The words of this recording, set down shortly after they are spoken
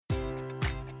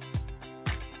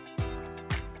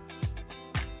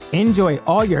Enjoy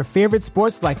all your favorite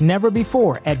sports like never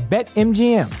before at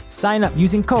BetMGM. Sign up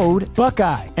using code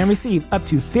Buckeye and receive up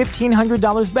to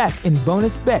 $1,500 back in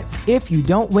bonus bets if you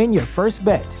don't win your first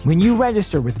bet. When you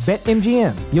register with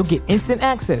BetMGM, you'll get instant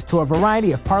access to a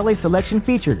variety of parlay selection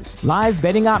features, live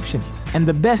betting options, and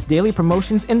the best daily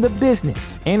promotions in the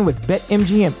business. And with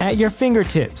BetMGM at your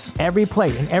fingertips, every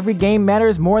play and every game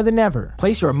matters more than ever.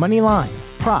 Place your money line,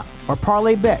 prop, or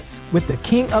parlay bets with the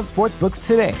king of sportsbooks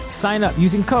today. Sign up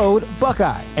using code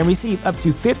Buckeye and receive up to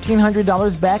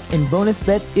 $1,500 back in bonus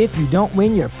bets if you don't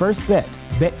win your first bet.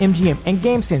 BetMGM and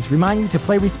GameSense remind you to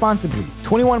play responsibly.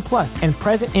 21 plus and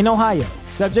present in Ohio,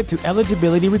 subject to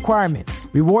eligibility requirements.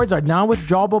 Rewards are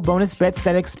non-withdrawable bonus bets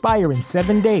that expire in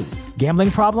 7 days. Gambling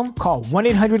problem? Call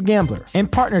 1-800-GAMBLER. In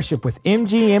partnership with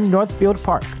MGM Northfield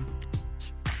Park.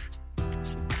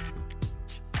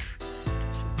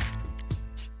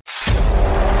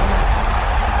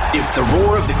 If the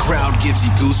roar of the crowd gives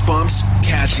you goosebumps,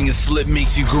 catching a slip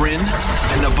makes you grin,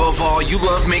 and above all, you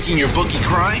love making your bookie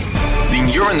cry, then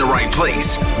you're in the right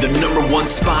place. The #1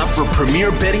 spot for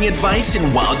premier betting advice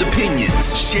and wild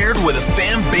opinions, shared with a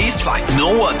fan base like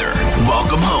no other.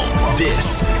 Welcome home.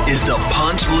 This is the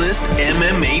Punch List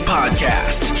MMA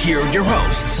Podcast. Here are your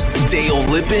hosts, Dale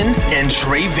Lippin and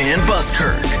Trey Van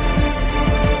Buskirk.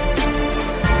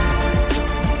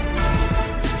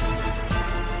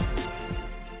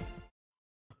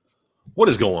 What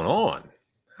is going on?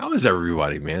 How is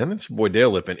everybody, man? It's your boy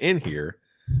Dale Lippin in here,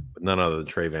 but none other than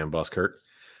Trey Van Buskirk.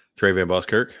 Trey Van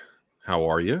Buskirk, how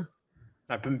are you?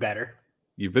 I've been better.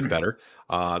 You've been better.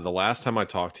 The last time I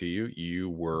talked to you, you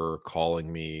were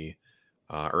calling me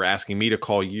or asking me to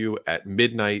call you at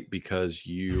midnight because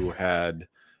you had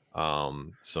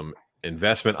some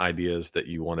investment ideas that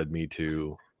you wanted me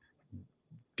to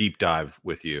deep dive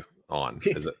with you on.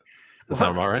 Does that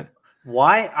sound about right?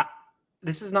 Why?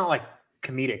 This is not like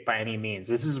comedic by any means.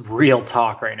 This is real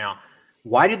talk right now.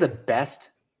 Why do the best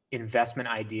investment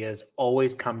ideas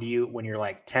always come to you when you're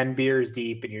like 10 beers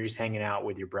deep and you're just hanging out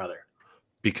with your brother?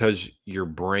 Because your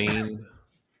brain,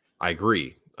 I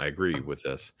agree with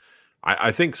this.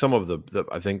 I think some of the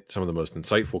most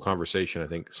insightful conversation, I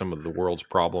think some of the world's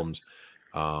problems,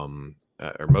 or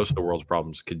most of the world's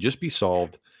problems could just be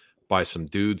solved by some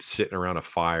dudes sitting around a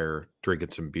fire, drinking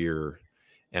some beer.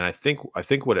 And I think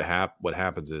what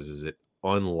happens is it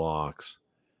unlocks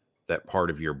that part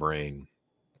of your brain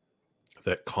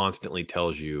that constantly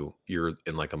tells you you're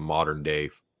in like a modern day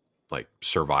like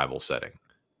survival setting.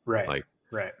 Right. Like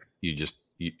right.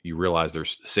 You realize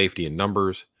there's safety in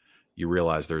numbers. You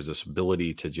realize there's this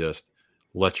ability to just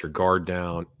let your guard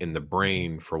down in the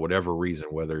brain for whatever reason,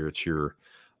 whether it's your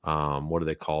what do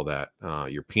they call that?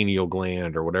 Your pineal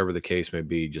gland or whatever the case may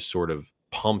be, just sort of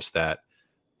pumps that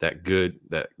good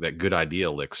idea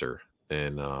elixir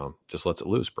and just lets it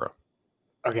loose, bro.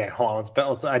 Okay, hold on.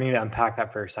 Let's I need to unpack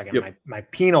that for a second. Yep. My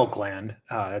pineal gland.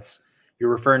 You're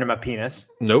referring to my penis.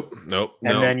 Nope.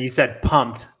 And then you said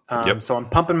pumped. Yep. So I'm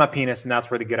pumping my penis, and that's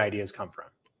where the good ideas come from.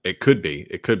 It could be.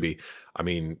 I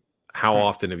mean, how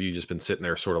often have you just been sitting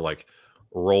there, sort of like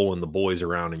rolling the boys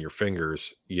around in your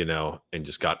fingers, and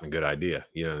just gotten a good idea?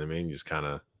 You know what I mean? Just kind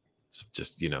of,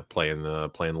 playing the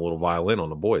little violin on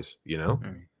the boys.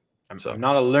 Mm-hmm. I'm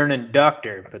not a learned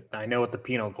doctor, but I know what the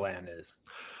pineal gland is.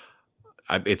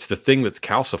 It's the thing that's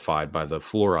calcified by the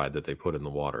fluoride that they put in the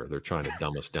water. They're trying to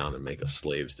dumb us down and make us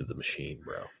slaves to the machine,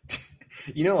 bro.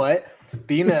 You know what?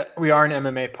 Being that we are an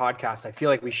MMA podcast, I feel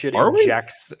like we should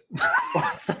inject.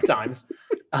 Sometimes,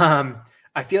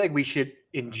 I feel like we should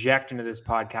inject into this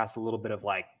podcast a little bit of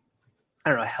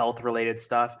health related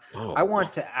stuff. I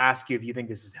want to ask you if you think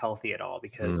this is healthy at all,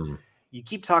 because you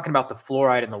keep talking about the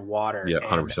fluoride in the water. Yeah,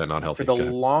 100% not healthy. For the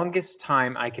longest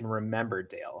time I can remember,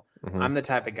 Dale, I'm the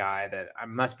type of guy that I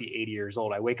must be 80 years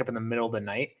old. I wake up in the middle of the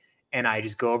night and I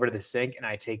just go over to the sink and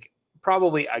I take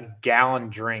probably a gallon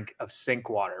drink of sink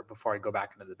water before I go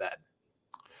back into the bed.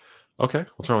 Okay.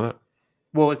 What's wrong with that?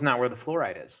 Well, isn't that where the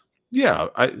fluoride is? Yeah.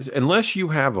 Unless you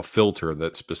have a filter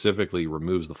that specifically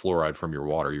removes the fluoride from your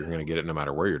water, you're going to get it no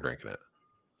matter where you're drinking it.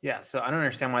 Yeah, so I don't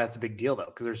understand why that's a big deal, though,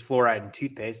 because there's fluoride in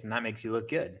toothpaste, and that makes you look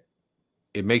good.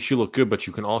 It makes you look good, but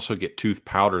you can also get tooth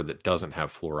powder that doesn't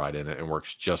have fluoride in it and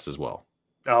works just as well.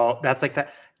 Oh, that's like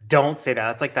that. Don't say that.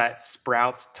 That's like that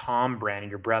Sprouts Tom brand, and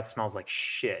your breath smells like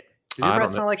shit. Does your breath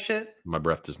smell like shit? My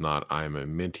breath does not. I am a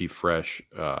minty fresh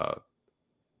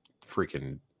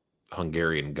freaking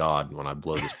Hungarian god when I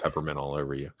blow this peppermint all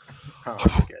over you. Oh,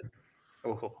 that's good.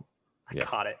 Oh, I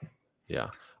caught it. Yeah.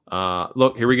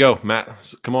 Look, here we go,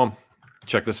 Matt. Come on,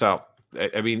 check this out.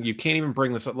 I mean, you can't even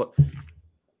bring this up. Look,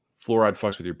 fluoride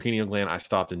fucks with your pineal gland. I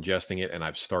stopped ingesting it, and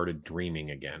I've started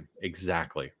dreaming again.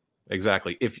 Exactly.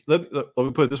 Exactly. If let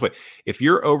me put it this way: if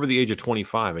you're over the age of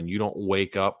 25 and you don't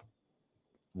wake up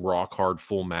rock hard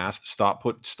full mast, stop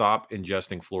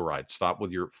ingesting fluoride. Stop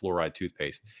with your fluoride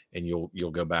toothpaste, and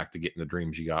you'll go back to getting the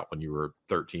dreams you got when you were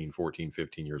 13, 14,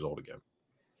 15 years old again.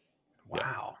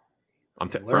 Wow.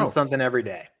 Yeah. Learn something every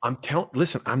day. I'm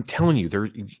telling you,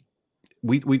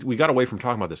 we got away from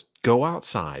talking about this. Go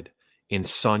outside and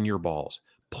sun your balls.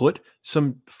 Put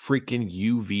some freaking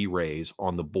UV rays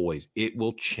on the boys. It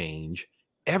will change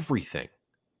everything.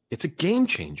 It's a game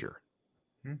changer.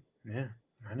 Yeah,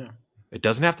 I know. It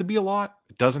doesn't have to be a lot.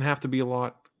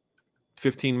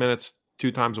 15 minutes,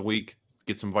 2 times a week.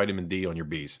 Get some vitamin D on your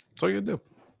bees. That's all you do.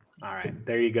 All right.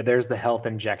 There you go. There's the health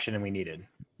injection we needed.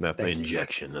 That's the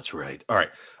injection. That's right. All right.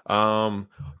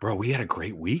 Bro, we had a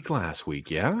great week last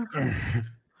week. Yeah.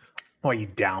 Well, you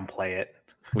downplay it.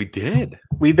 We did.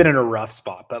 We've been in a rough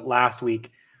spot, but last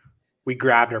week we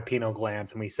grabbed our Pinot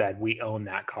Glance and we said we own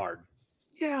that card.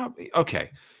 Yeah.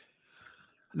 Okay.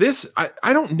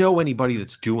 I don't know anybody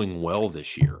that's doing well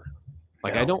this year.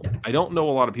 Like no. I don't know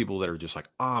a lot of people that are just like,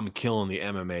 I'm killing the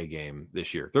MMA game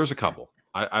this year. There's a couple.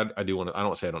 I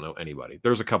don't say I don't know anybody.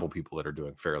 There's a couple people that are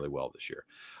doing fairly well this year.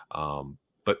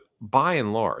 But by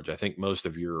and large, I think most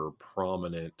of your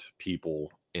prominent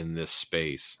people in this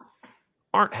space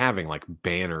aren't having like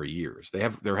banner years.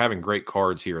 They're having great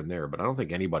cards here and there, but I don't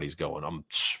think anybody's going, I'm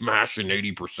smashing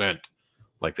 80%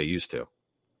 like they used to.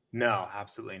 No,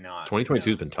 absolutely not. 2022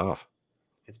 has been tough.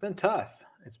 It's been tough.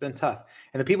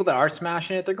 And the people that are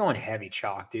smashing it, they're going heavy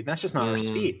chalk, dude. That's just not our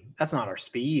speed. That's not our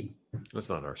speed. That's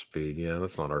not our speed. Yeah,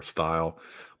 that's not our style.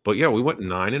 But yeah, we went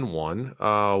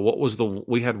 9-1.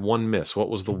 We had one miss. What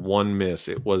was the one miss?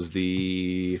 It was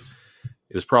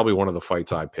probably one of the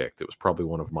fights I picked. It was probably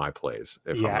one of my plays.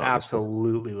 Yeah,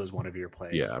 absolutely was one of your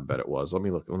plays. Yeah, I bet it was. Let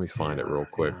me find it real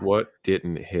quick. Yeah. What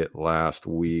didn't hit last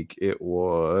week? It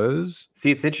was...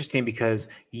 See, it's interesting because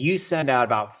you send out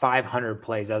about 500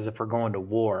 plays as if we're going to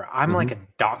war. I'm like a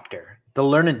doctor, the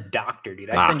learned doctor, dude.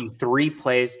 I send you 3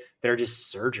 plays that are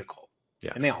just surgical.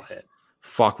 Yeah. And they all hit.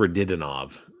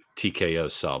 Fakhretdinov,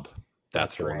 TKO sub.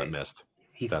 That's the right. one that missed.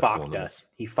 He fucked us.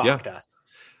 us.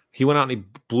 He went out and he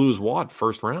blew his wad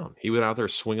first round. He went out there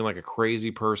swinging like a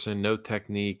crazy person, no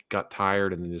technique, got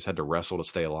tired, and then just had to wrestle to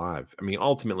stay alive. I mean,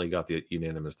 ultimately got the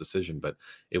unanimous decision, but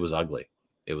it was ugly.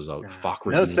 It was a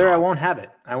Fakhretdinov. No, sir, I won't have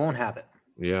it.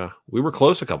 Yeah, we were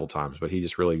close a couple times, but he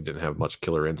just really didn't have much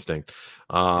killer instinct.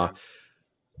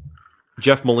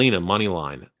 Jeff Molina, money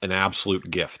line, an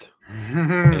absolute gift.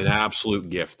 An absolute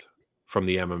gift from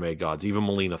the MMA gods. Even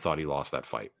Molina thought he lost that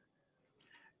fight.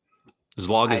 As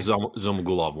long as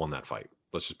Zomagulov won that fight.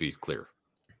 Let's just be clear.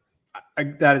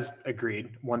 That is agreed,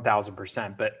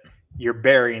 1,000%. But you're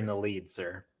burying the lead,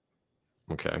 sir.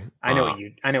 Okay. I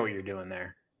know what you're doing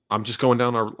there. I'm just going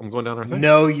down our thing.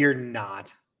 No, you're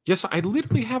not. Yes, I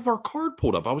literally have our card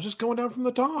pulled up. I was just going down from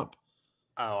the top.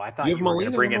 Oh, I thought you were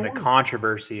going to bring in the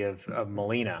controversy of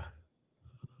Molina.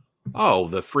 Oh,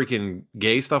 the freaking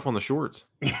gay stuff on the shorts.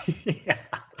 Yeah.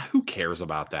 Who cares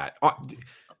about that?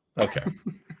 Okay.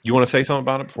 You want to say something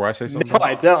about it before I say something? No,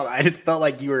 I don't. I just felt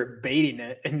like you were baiting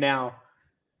it, and now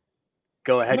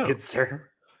go ahead, good sir.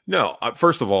 No,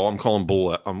 first of all, I'm calling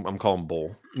bull. I'm calling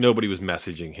bull. Nobody was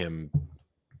messaging him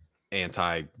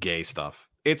anti-gay stuff.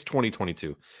 It's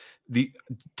 2022.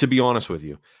 To be honest with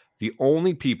you, the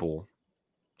only people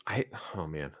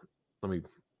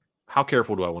how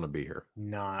careful do I want to be here?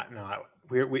 Not.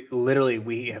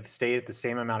 We have stayed at the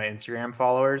same amount of Instagram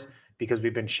followers because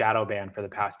we've been shadow banned for the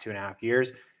past 2.5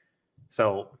 years.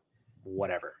 So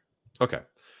whatever. Okay.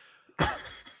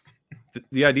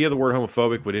 The idea of the word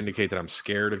homophobic would indicate that I'm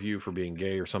scared of you for being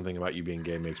gay, or something about you being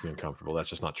gay makes me uncomfortable. That's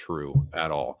just not true at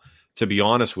all. To be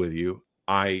honest with you,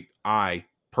 I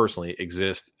personally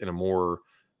exist in a more,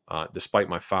 despite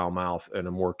my foul mouth, in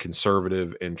a more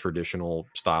conservative and traditional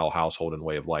style household and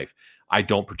way of life. I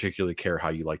don't particularly care how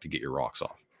you like to get your rocks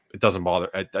off. It doesn't bother.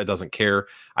 It doesn't care.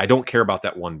 I don't care about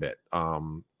that one bit.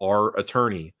 Our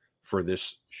attorney for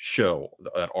this show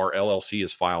that our LLC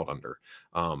is filed under,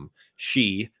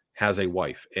 she has a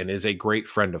wife and is a great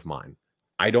friend of mine.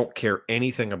 I don't care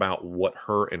anything about what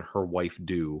her and her wife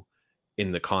do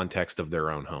in the context of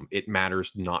their own home. It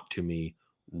matters not to me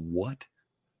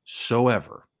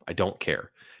whatsoever. I don't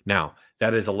care. Now,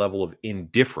 that is a level of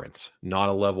indifference, not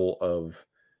a level of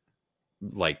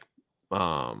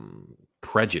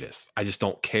prejudice. I just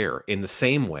don't care, in the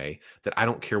same way that I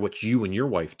don't care what you and your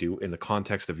wife do in the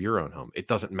context of your own home. It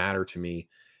doesn't matter to me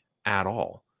at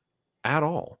all. At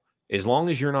all. As long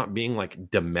as you're not being like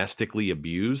domestically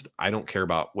abused, I don't care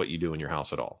about what you do in your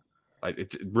house at all.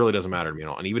 It really doesn't matter to me at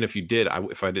all. And even if you did,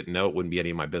 if I didn't know, it wouldn't be any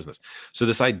of my business. So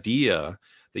this idea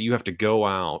that you have to go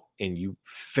out and you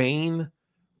feign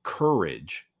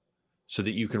courage so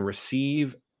that you can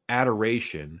receive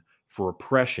adoration for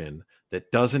oppression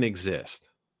that doesn't exist,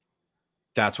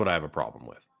 that's what I have a problem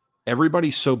with.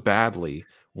 Everybody so badly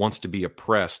wants to be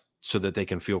oppressed so that they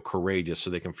can feel courageous, so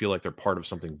they can feel like they're part of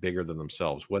something bigger than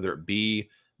themselves, whether it be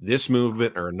this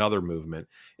movement or another movement.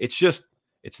 It's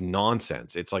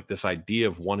nonsense. It's like this idea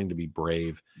of wanting to be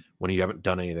brave when you haven't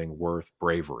done anything worth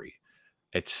bravery.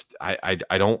 I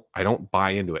don't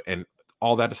buy into it. And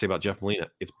all that to say about Jeff Molina,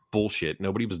 it's bullshit.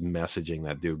 Nobody was messaging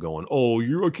that dude going,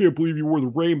 I can't believe you wore the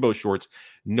rainbow shorts.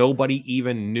 Nobody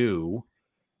even knew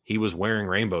he was wearing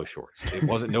rainbow shorts. It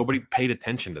wasn't, nobody paid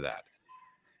attention to that.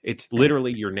 It's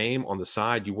literally your name on the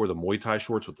side. You wore the Muay Thai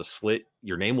shorts with the slit.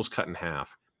 Your name was cut in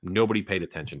half. Nobody paid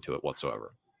attention to it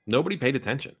whatsoever. Nobody paid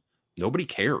attention. Nobody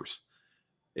cares.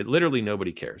 It literally,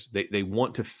 nobody cares. They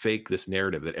want to fake this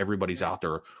narrative that everybody's out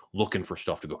there looking for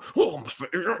stuff to go,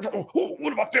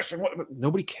 what about this? And what?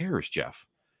 Nobody cares, Jeff.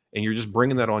 And you're just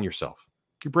bringing that on yourself.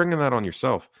 You're bringing that on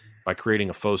yourself by creating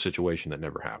a faux situation that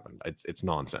never happened. It's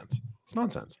nonsense. It's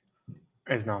nonsense.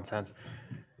 It's nonsense.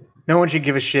 No one should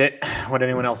give a shit what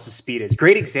anyone else's speed is.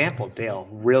 Great example, Dale,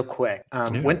 real quick.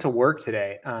 Went to work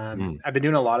today. I've been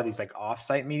doing a lot of these like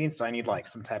offsite meetings, so I need like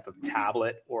some type of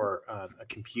tablet or a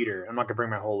computer. I'm not gonna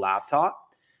bring my whole laptop.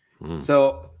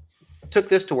 So took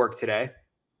this to work today.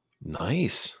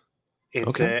 Nice.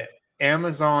 It's a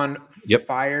Amazon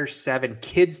Fire 7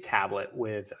 Kids tablet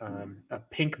with a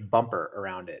pink bumper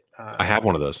around it. I have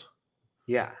one of those.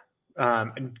 Yeah.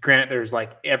 And granted, there's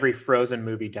like every Frozen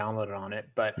movie downloaded on it,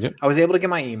 but I was able to get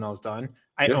my emails done.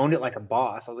 I owned it like a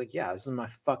boss. I was like, yeah, this is my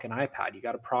fucking iPad. You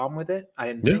got a problem with it? I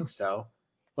didn't think so.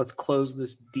 Let's close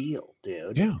this deal,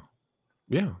 dude. Yeah.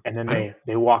 Yeah. And then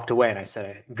they walked away and I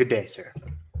said, good day, sir.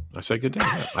 I said, good day.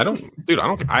 I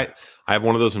have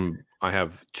one of those I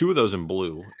have two of those in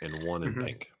blue and one in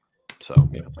pink. So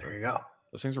yeah, there you go.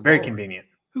 Those things are very convenient.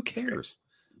 Who cares?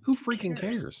 Who freaking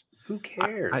cares? Who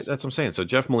cares? That's what I'm saying. So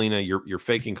Jeff Molina, you're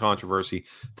faking controversy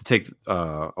to take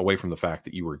away from the fact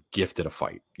that you were gifted a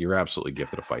fight. You're absolutely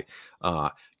gifted a fight.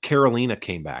 Carolina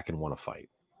came back and won a fight.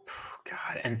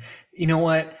 God, and you know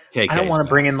what? I don't want to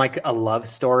bring in like a love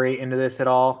story into this at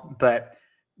all, but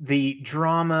the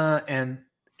drama and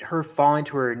her falling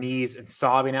to her knees and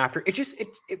sobbing after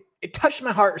it touched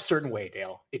my heart a certain way,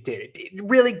 Dale. It did. It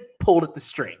really pulled at the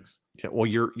strings. Yeah, well,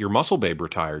 your muscle babe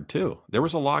retired too. There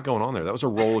was a lot going on there. That was a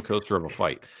roller coaster of a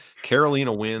fight.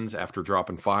 Carolina wins after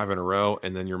dropping 5 in a row,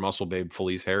 and then your muscle babe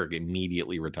Felice Herrig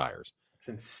immediately retires. It's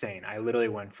insane. I literally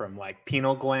went from like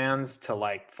pineal glands to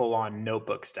like full on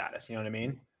notebook status. You know what I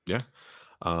mean? Yeah.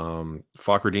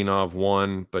 Fakhretdinov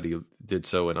won, but he did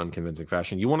so in unconvincing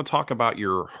fashion. You want to talk about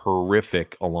your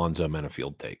horrific Alonzo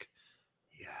Menafield take?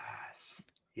 Yes.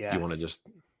 You want to just...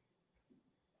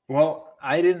 Well,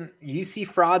 I didn't. You see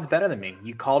frauds better than me.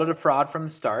 You called it a fraud from the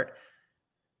start.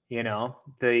 You know,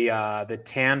 the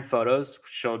tan photos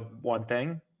showed one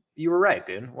thing. You were right,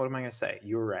 dude. What am I going to say?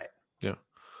 You were right. Yeah.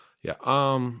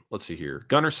 Yeah. Let's see here.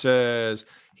 Gunner says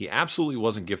he absolutely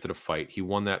wasn't gifted a fight. He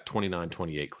won that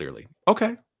 29-28 clearly.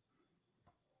 Okay.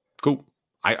 Cool.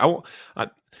 The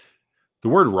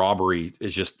word robbery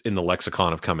is just in the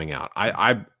lexicon of coming out.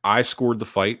 I scored the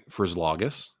fight for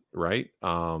Zlagas, right?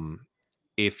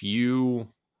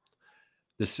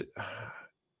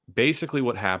 Basically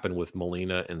what happened with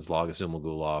Molina and Zlagas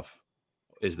Zhumagulov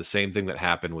is the same thing that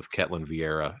happened with Ketlin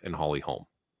Vieira and Holly Holm.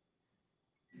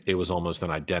 It was almost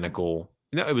an identical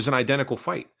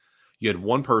fight. You had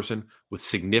one person with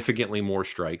significantly more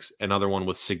strikes, another one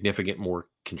with significant more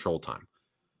control time.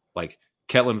 Like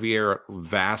Ketlin Vieira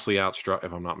vastly outstruck,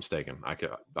 if I'm not mistaken.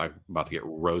 I'm about to get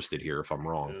roasted here if I'm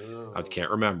wrong. Ew. I can't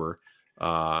remember.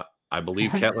 I believe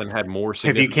Ketlin had more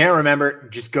significant... If you can't remember,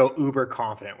 just go uber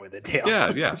confident with it, Dale.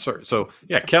 Yeah. So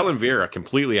Ketlin Vieira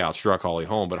completely outstruck Holly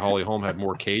Holm, but Holly Holm had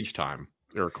more cage time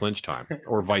or clinch time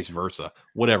or vice versa.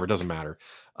 Whatever, it doesn't matter.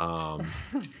 I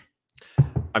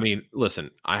mean, listen,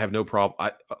 I have no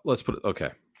problem. Let's put it... Okay.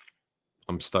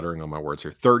 I'm stuttering on my words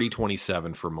here.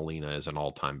 30-27 for Molina is an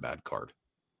all-time bad card.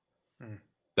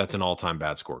 That's an all-time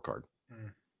bad scorecard.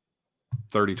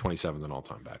 30-27 is an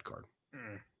all-time bad card.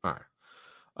 All right.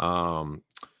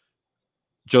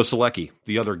 Joe Solecki,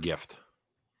 the other gift.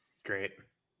 Great.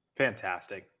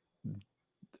 Fantastic.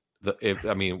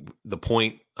 The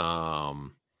point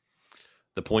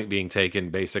being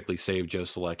taken basically saved Joe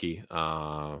Solecki.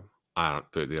 I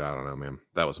don't know, man.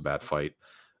 That was a bad fight.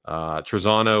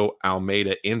 Trezano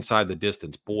Almeida inside the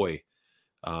distance. Boy,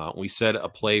 We said a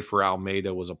play for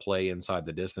Almeida was a play inside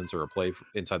the distance, or a play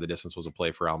inside the distance was a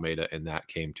play for Almeida, and that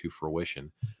came to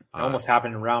fruition. It almost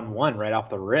happened in round 1 right off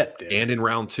the rip, dude. And in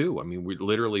round 2. I mean,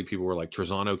 people were like,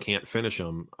 Trezano can't finish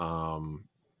him.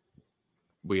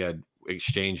 We had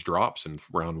exchange drops in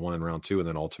round 1 and round 2, and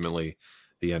then ultimately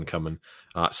the end coming.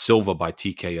 Silva by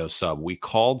TKO sub. We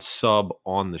called sub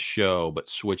on the show, but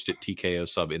switched it TKO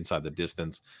sub inside the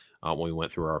distance when we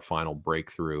went through our final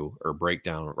breakthrough or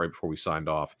breakdown right before we signed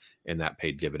off, and that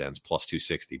paid dividends, plus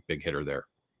 260. Big hitter there.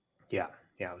 Yeah,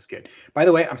 it was good. By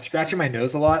the way, I'm scratching my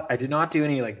nose a lot. I did not do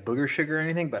any like booger sugar or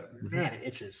anything, but man, it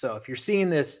itches. So if you're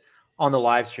seeing this on the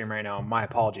live stream right now, my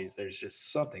apologies. There's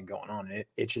just something going on. It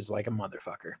itches like a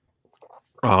motherfucker.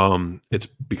 It's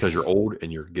because you're old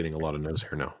and you're getting a lot of nose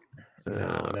hair now.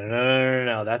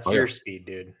 No. That's your speed,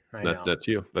 dude. That's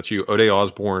you. Ode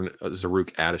Osborne,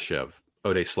 Zaruk Adashev.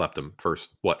 Ode slept him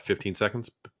first, 15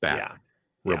 seconds? Bad. Yeah.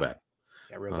 Real bad.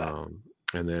 Yeah, real bad.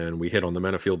 And then we hit on the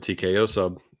Menafield TKO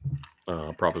sub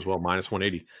prop as well, minus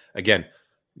 180. Again,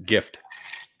 gift.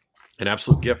 An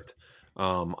absolute gift.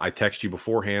 I texted you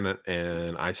beforehand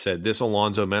and I said this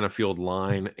Alonzo Menafield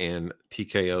line and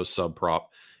TKO sub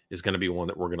prop is going to be one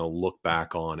that we're going to look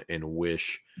back on and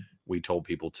wish we told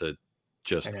people to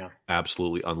just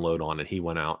absolutely unload on. And he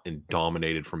went out and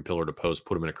dominated from pillar to post,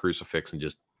 put him in a crucifix, and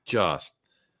just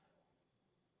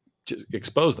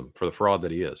exposed him for the fraud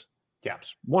that he is. Yeah.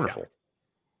 It's wonderful.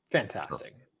 Yeah.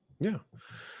 Fantastic. Yeah.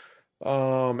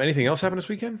 Anything else happen this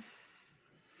weekend?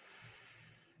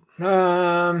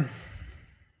 No.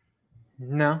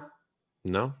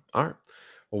 All right.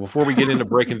 Well, before we get into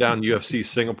breaking down UFC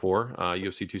Singapore,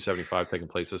 UFC 275 taking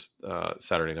place this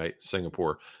Saturday night,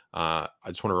 Singapore, I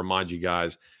just want to remind you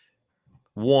guys,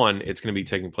 one, it's going to be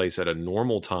taking place at a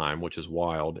normal time, which is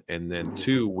wild. And then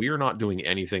two, we are not doing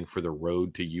anything for the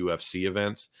road to UFC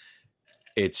events.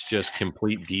 It's just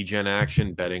complete degen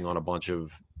action, betting on a bunch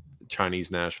of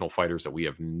Chinese national fighters that we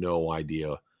have no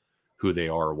idea who they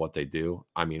are or what they do.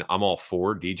 I mean, I'm all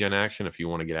for degen action if you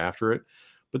want to get after it.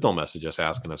 But don't message us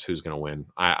asking us who's going to win.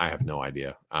 I have no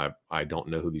idea. I don't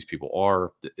know who these people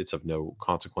are. It's of no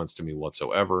consequence to me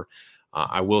whatsoever.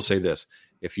 I will say this.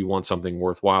 If you want something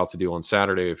worthwhile to do on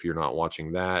Saturday, if you're not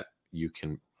watching that, you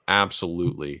can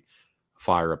absolutely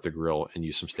fire up the grill and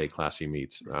use some Stay Classy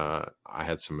meats. I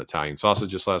had some Italian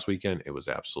sausages last weekend. It was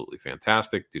absolutely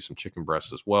fantastic. Do some chicken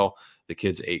breasts as well. The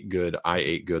kids ate good. I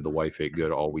ate good. The wife ate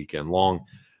good all weekend long.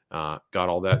 Got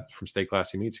all that from Stay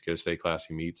Classy Meats. You go to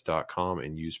stayclassymeats.com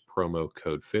and use promo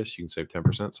code FISH. You can save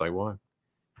 10% site-wide.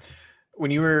 When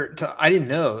you were, I didn't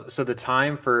know. So the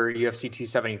time for UFC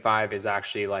 275 is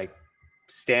actually like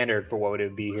standard for what would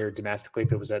it be here domestically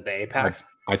if it was at the Apex?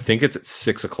 I think it's at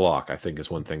 6:00. I think is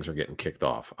when things are getting kicked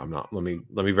off. I'm not. Let me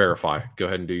verify. Go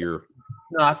ahead and do your.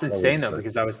 No, that's insane though,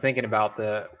 because I was thinking about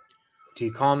do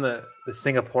you call them the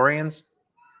Singaporeans?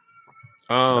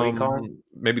 You call them?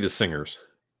 Maybe the Singers.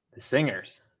 The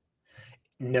Singers.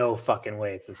 No fucking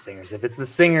way it's the Singers. If it's the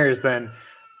Singers, then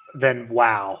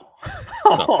wow.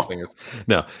 The Singers.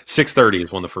 No, 6:30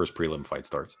 is when the first prelim fight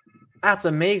starts. That's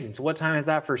amazing. So what time is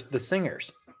that for the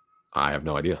Singers? I have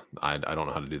no idea. I don't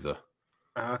know how to do the.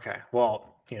 Okay.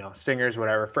 Well, Singers,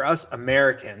 whatever. For us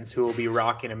Americans who will be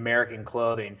rocking American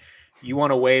clothing, you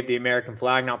want to wave the American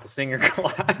flag, not the Singer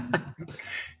flag.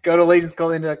 Go to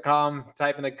legendsclothing.com,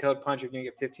 type in the code PUNCH. You're going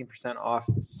to get 15% off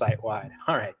site-wide.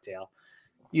 All right, Dale.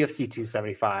 UFC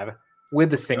 275 with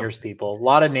the Singers people. A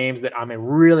lot of names that I'm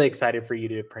really excited for you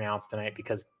to pronounce tonight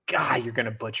because, God, you're going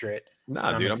to butcher it.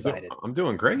 Nah, dude, I'm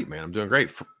doing great, man. I'm doing great.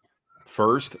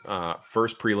 First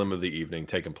prelim of the evening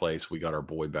taking place. We got our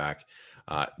boy back.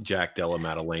 Jack Della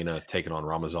Maddalena taking on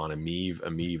Ramazan Emeev.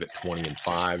 Emeev at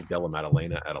 20-5. Della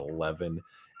Maddalena at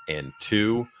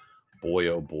 11-2. Boy,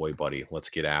 oh boy, buddy. Let's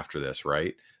get after this,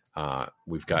 right?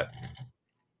 We've got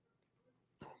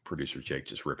producer Jake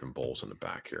just ripping bowls in the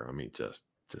back here. I mean, just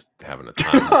having a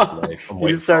time. You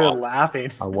just started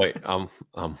laughing.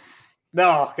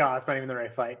 No, God, it's not even the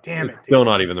right fight. Damn it. Dude. Still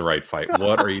not even the right fight.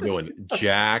 What are you doing?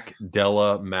 Jack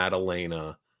Della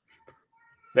Maddalena.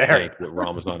 There. With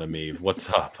Ramazan Emeev. What's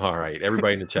up? All right.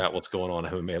 Everybody in the chat, what's going on?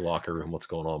 MMA locker room. What's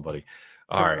going on, buddy?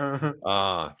 All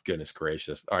right. Goodness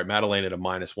gracious. All right. Maddalena at a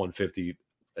 -150,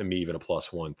 Emeev at a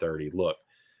 +130. Look,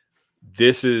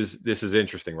 this is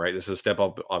interesting, right? This is a step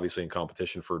up, obviously, in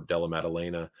competition for Della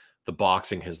Maddalena. The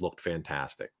boxing has looked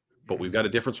fantastic, but we've got a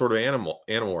different sort of animal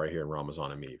right here in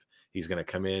Ramazan Emeev. He's going to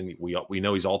come in. We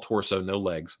know he's all torso, no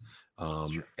legs,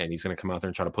 and he's going to come out there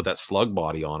and try to put that slug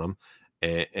body on him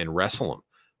and wrestle him.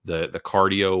 The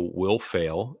cardio will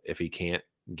fail if he can't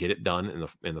get it done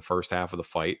in the first half of the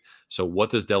fight. So what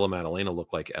does Della Maddalena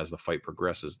look like as the fight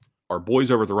progresses? Our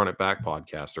boys over at the Run It Back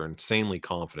podcast are insanely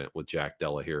confident with Jack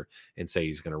Della here and say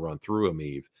he's going to run through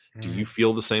Ameev. Do you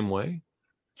feel the same way?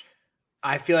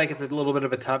 I feel like it's a little bit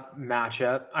of a tough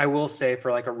matchup. I will say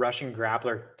for like a Russian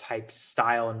grappler type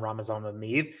style in Ramazan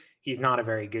Ameev, he's not a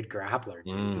very good grappler,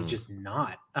 dude. He's just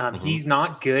not. He's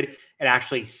not good at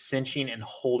actually cinching and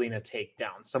holding a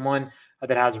takedown. Someone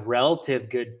that has relative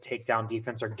good takedown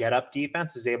defense or get up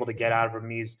defense is able to get out of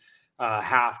Ameev's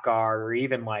half guard or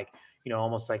even like,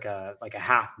 almost like a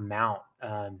half mount.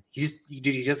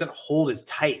 He doesn't hold as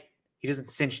tight. He doesn't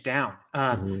cinch down.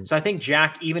 So I think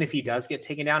Jack, even if he does get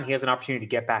taken down, he has an opportunity to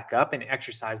get back up and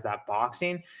exercise that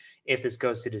boxing. If this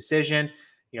goes to decision,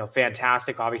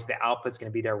 fantastic. Obviously, the output's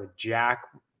going to be there with Jack.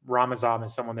 Ramazan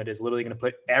is someone that is literally going to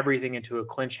put everything into a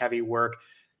clinch heavy work,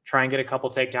 try and get a couple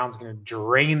takedowns, going to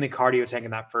drain the cardio tank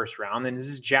in that first round. And this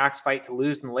is Jack's fight to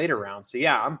lose in the later rounds. So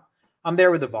yeah, I'm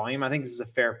there with the volume. I think this is a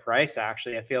fair price.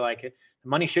 Actually, I feel like the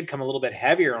money should come a little bit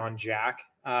heavier on Jack,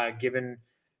 given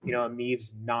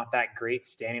Ameev's not that great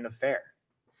standing of fair.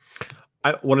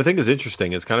 What I think is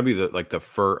interesting is kind of be the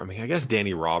first. I mean, I guess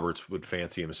Danny Roberts would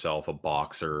fancy himself a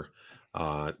boxer.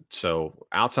 So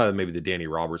outside of maybe the Danny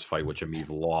Roberts fight, which Ameev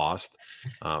lost,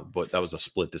 but that was a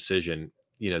split decision.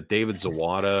 David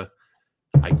Zawada,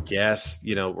 I guess,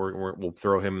 we'll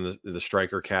throw him in the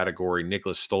striker category.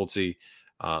 Nicholas Stolze,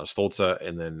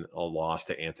 and then a loss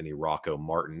to Anthony Rocco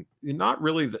Martin. Not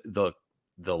really the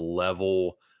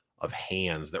level of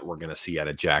hands that we're going to see out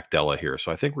of Jack Della here.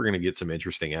 So I think we're going to get some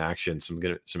interesting action,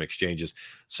 some exchanges,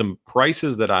 some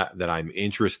prices that I'm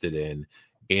interested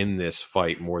in this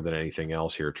fight more than anything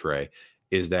else here, Trey,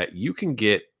 is that you can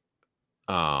get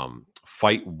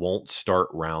fight won't start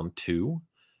round 2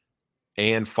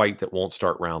 and fight that won't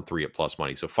start round 3 at plus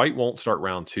money. So fight won't start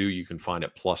round 2, you can find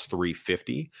at plus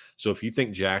 350. So if you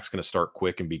think Jack's going to start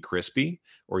quick and be crispy,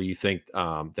 or you think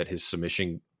that his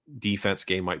submission defense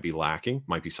game might be lacking,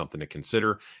 might be something to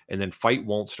consider. And then fight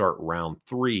won't start round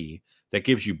 3. That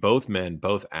gives you both men,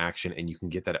 both action, and you can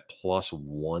get that at plus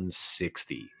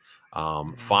 160.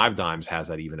 Five Dimes has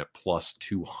that even at plus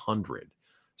 200.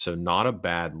 So not a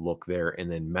bad look there.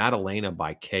 And then Maddalena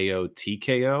by KO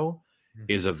TKO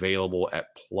is available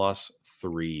at plus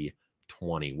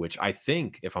 320, which I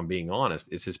think, if I'm being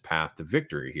honest, is his path to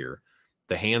victory here.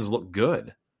 The hands look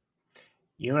good.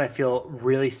 You know what I feel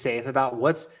really safe about?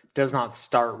 Does not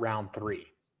start round 3?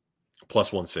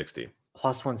 Plus 160.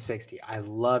 Plus 160. I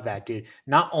love that, dude.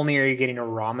 Not only are you getting a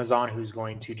Ramazan who's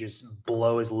going to just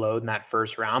blow his load in that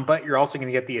first round, but you're also going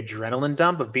to get the adrenaline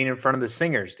dump of being in front of the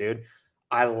singers, dude.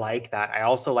 I like that. I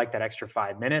also like that extra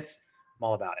 5 minutes. I'm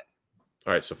all about it.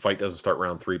 All right, so fight doesn't start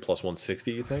round 3 plus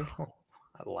 160, you think? Oh,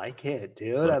 I like it,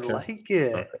 dude. Okay. I like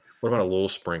it. Right. What about a little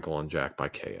sprinkle on Jack by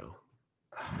KO?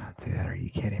 Dude, are you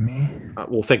kidding me?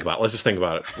 We'll think about it. Let's just think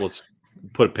about it. Let's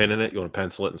put a pin in it. You want to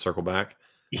pencil it and circle back?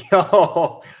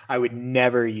 Yo, I would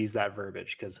never use that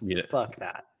verbiage because fuck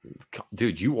that.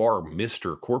 Dude, you are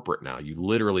Mr. Corporate now. You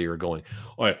literally are going,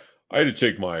 I had to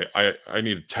take I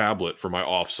need a tablet for my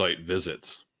off-site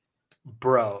visits.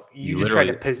 Bro, you just tried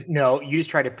to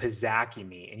Pizzaki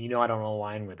me, and I don't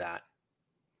align with that.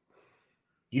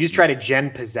 You just try to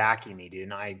Jen Pizzaki me, dude,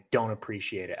 and I don't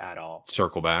appreciate it at all.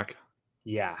 Circle back?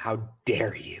 Yeah, how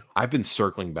dare you? I've been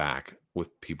circling back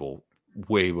with people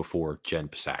way before Jen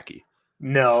Psaki.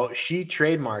 No, she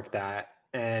trademarked that,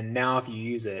 and now if you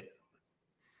use it,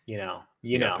 you know.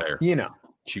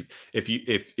 She, if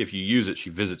you use it, she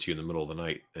visits you in the middle of the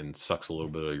night and sucks a little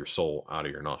bit of your soul out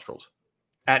of your nostrils.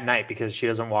 At night, because she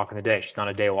doesn't walk in the day. She's not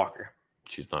a day walker.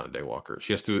 She's not a day walker.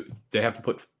 They have to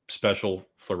put special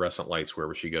fluorescent lights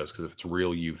wherever she goes, because if it's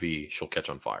real UV, she'll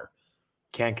catch on fire.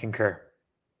 Can concur.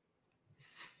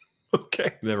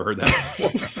 Okay, never heard that.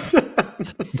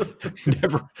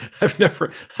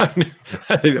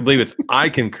 I believe it's I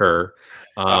concur.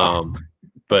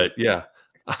 But yeah,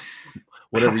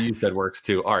 whatever you said works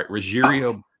too. All right,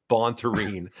 Rogerio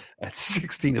Bontorin at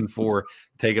 16-4,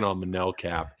 taking on Manel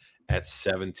Cap at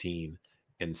 17-6.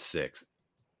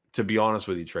 To be honest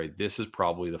with you, Trey, this is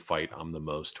probably the fight I'm the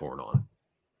most torn on.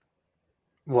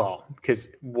 Well,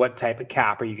 because what type of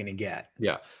cap are you going to get?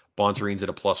 Yeah. Bontorin's at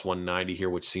a plus 190 here,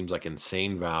 which seems like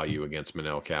insane value against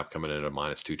Manel Cap, coming in at a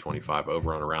minus 225,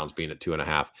 over on rounds being at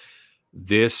 2.5.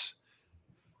 This,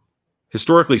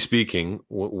 historically speaking,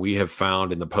 what we have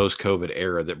found in the post-COVID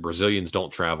era, that Brazilians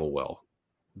don't travel well.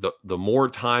 The more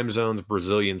time zones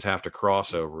Brazilians have to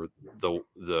cross over,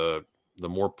 the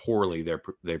more poorly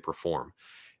they perform.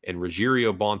 And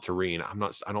Rogerio Bontorin,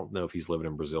 I don't know if he's living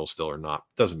in Brazil still or not.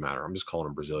 Doesn't matter. I'm just calling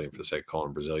him Brazilian for the sake of calling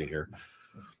him Brazilian here.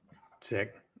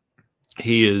 Sick.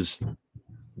 he is,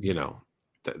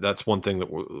 that's one thing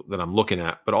that I'm looking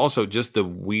at, but also just the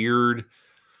weird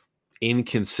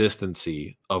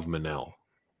inconsistency of Manel.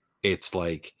 It's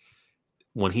like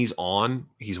when he's on,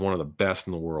 he's one of the best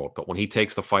in the world, but when he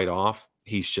takes the fight off,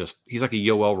 he's like a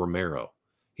Yoel Romero.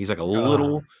 He's like a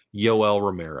little Yoel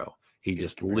Romero. He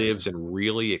just lives in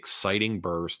really exciting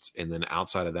bursts, and then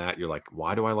outside of that, you're like,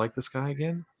 why do I like this guy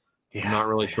again? Yeah, I'm not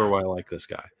really sure why I like this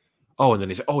guy. Oh, and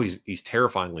then he's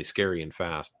terrifyingly scary and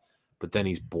fast, but then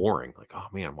he's boring. Like, oh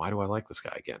man, why do I like this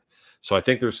guy again? So I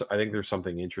think there's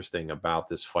something interesting about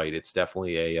this fight. It's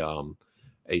definitely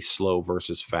a slow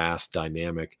versus fast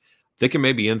dynamic. Thinking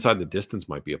maybe inside the distance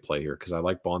might be a play here because I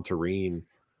like Bontorin.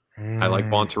 I like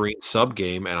Bontorin's sub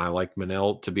game, and I like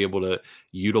Manel to be able to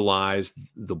utilize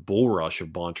the bull rush of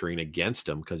Bontorin against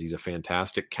him because he's a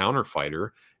fantastic counter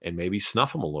fighter, and maybe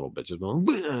snuff him a little bit,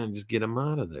 just get him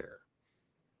out of there.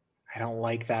 I don't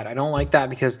like that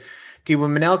because, dude,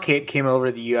 when Manel came over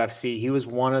to the UFC, he was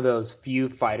one of those few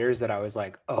fighters that I was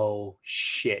like, oh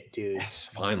shit, dude, yes,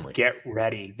 finally get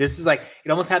ready. This is like,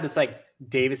 it almost had this like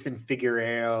Davison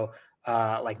Figueiredo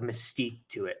like mystique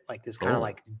to it, like this kind of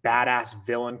like badass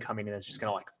villain coming in that's just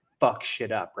gonna like fuck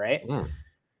shit up, right?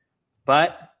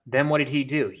 But then what did he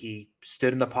do? He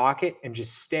stood in the pocket and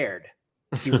just stared.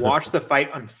 He watched the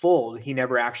fight unfold. He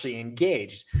never actually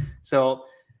engaged. So,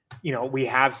 we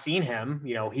have seen him,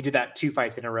 he did that 2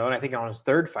 fights in a row, and I think on his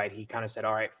 3rd fight he kind of said,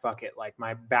 all right, fuck it, like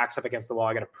my back's up against the wall,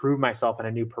 I got to prove myself in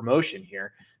a new promotion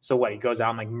here. So what, he goes out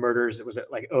and like murders, was it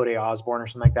like Ode Osborne or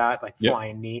something like that, like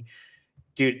flying knee?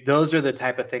 Dude, those are the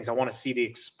type of things I want to see. The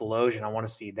explosion, I want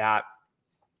to see that.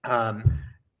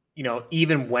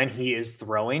 Even when he is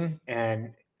throwing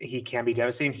and he can be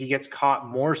devastating, he gets caught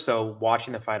more so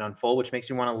watching the fight unfold, which makes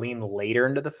me want to lean later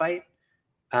into the fight.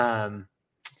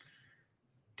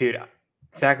 Dude,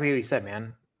 exactly what you said,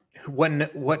 man.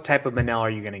 What type of Manel are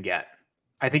you going to get?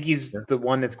 I think he's the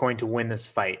one that's going to win this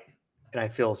fight. And I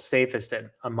feel safest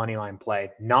at a money line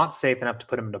play, not safe enough to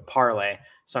put him into parlay.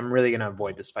 So I'm really going to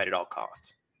avoid this fight at all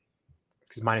costs.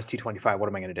 Because minus 225, what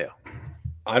am I going to do?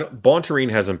 Bontorin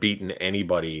hasn't beaten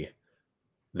anybody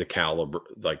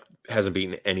hasn't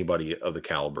beaten anybody of the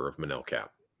caliber of Manel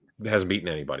Cap. Hasn't beaten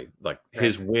anybody. Like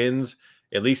his wins,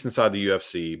 at least inside the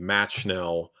UFC, Matt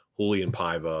Schnell, Julian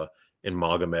Paiva, and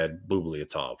Magomed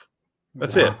Bubliatov.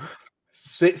 That's it.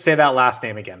 Say that last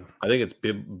name again. I think it's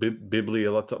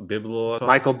Bibliatov.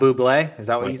 Michael Bublé. Is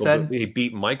that what you said? He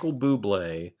beat Michael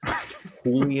Bublé,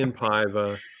 Julian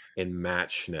Paiva, and Matt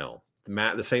Schnell.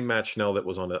 The same Matt Schnell that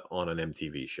was on an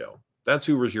MTV show. That's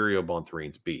who Rogerio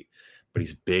Bontorin's beat. But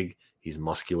he's big. He's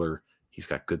muscular. He's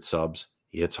got good subs.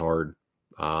 He hits hard.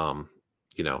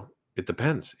 It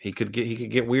depends. He could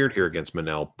get weird here against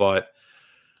Manel, but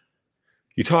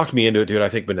you talked me into it, dude. I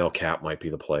think Manel Cap might be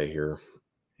the play here.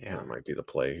 Yeah, it might be the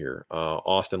play here.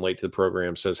 Austin, late to the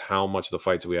program, says how much of the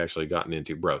fights have we actually gotten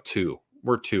into? Bro, 2.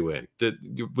 We're 2 in.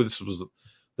 This was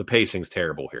the pacing's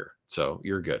terrible here, so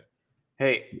you're good.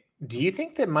 Hey, do you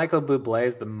think that Michael Bublé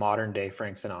is the modern day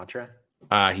Frank Sinatra?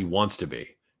 He wants to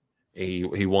be.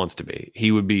 He wants to be.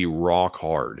 He would be rock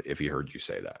hard if he heard you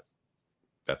say that.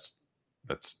 That's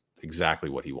exactly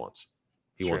what he wants.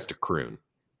 He wants to croon.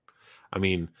 I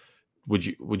mean, would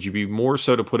you be more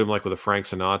so to put him like with a Frank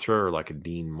Sinatra or like a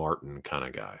Dean Martin kind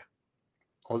of guy?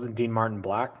 Wasn't Dean Martin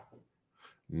black?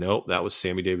 Nope, that was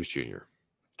Sammy Davis Jr.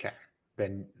 Okay,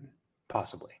 then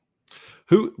possibly.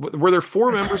 Who were there?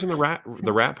 4 members in the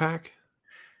Rat Pack?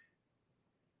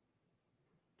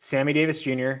 Sammy Davis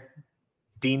Jr.,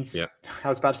 Dean. Yeah. I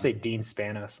was about to say Dean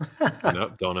Spanos.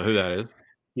 Nope, don't know who that is.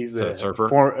 He's the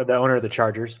surfer, the owner of the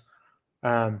Chargers.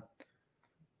 Dean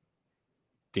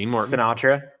Martin,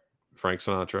 Sinatra, Frank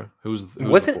Sinatra. Who's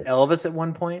wasn't Elvis at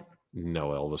one point?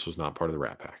 No, Elvis was not part of the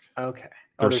Rat Pack. Okay,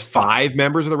 there's 5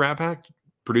 members of the Rat Pack.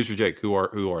 Producer Jake, who are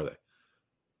they?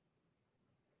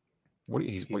 What are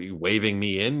you waving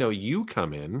me in? No, you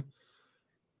come in.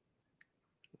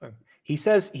 He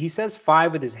says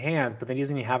 5 with his hands, but then he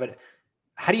doesn't even have it.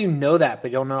 How do you know that?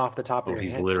 But you don't know off the top of your head.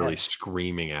 He's literally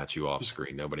screaming at you off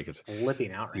screen. Nobody gets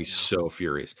flipping out. He's so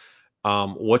furious.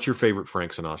 What's your favorite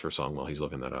Frank Sinatra song while he's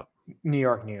looking that up? New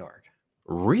York, New York.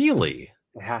 Really?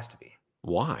 It has to be.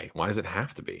 Why? Why does it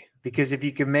have to be? Because if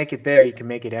you can make it there, you can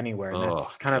make it anywhere. And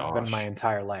that's kind of been my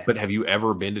entire life. But have you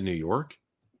ever been to New York?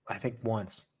 I think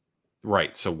once.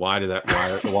 Right. So why does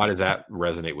that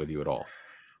resonate with you at all?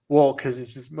 Well, because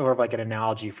it's just more of like an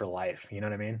analogy for life. You know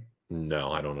what I mean?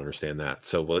 No, I don't understand that.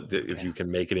 So if you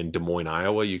can make it in Des Moines,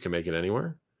 Iowa, you can make it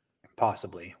anywhere?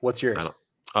 Possibly. What's yours?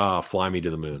 Fly Me to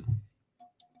the Moon.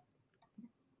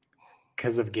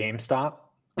 Because of GameStop?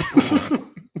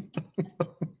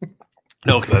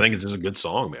 No, because I think it's just a good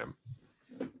song, man.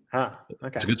 Huh.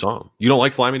 Okay. It's a good song. You don't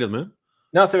like Fly Me to the Moon?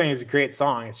 No, I mean, it's a great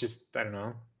song. It's just, I don't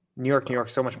know. New York,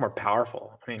 so much more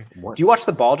powerful. I mean, What? do you watch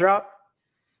The Ball Drop?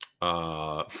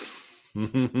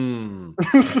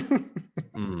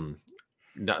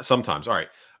 Sometimes. All right.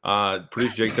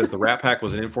 Producer Jake says the Rat Pack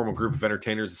was an informal group of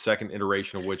entertainers, the second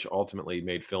iteration of which ultimately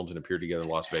made films and appeared together in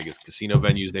Las Vegas casino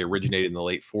venues. They originated in the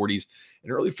late 40s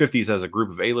and early 50s as a group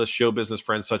of A-list show business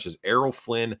friends such as Errol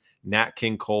Flynn, Nat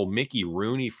King Cole, Mickey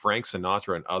Rooney, Frank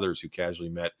Sinatra, and others who casually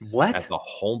met at the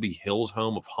Holmby Hills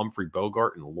home of Humphrey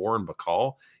Bogart and Lauren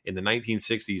Bacall. In the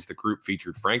 1960s, the group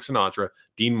featured Frank Sinatra,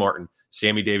 Dean Martin,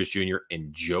 Sammy Davis Jr.,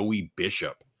 and Joey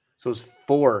Bishop. So it was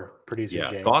 4 producer.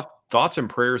 Yeah, thoughts and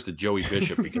prayers to Joey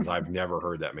Bishop because I've never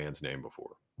heard that man's name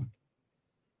before.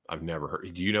 I've never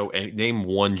heard. Do you know? Name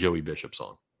one Joey Bishop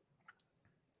song.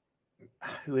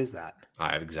 Who is that?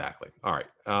 Exactly. All right.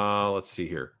 Let's see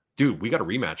here, dude. We got a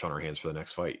rematch on our hands for the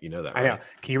next fight. You know that, right? I know.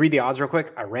 Can you read the odds real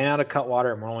quick? I ran out of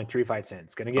Cutwater, and we're only 3 fights in.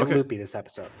 It's gonna get loopy this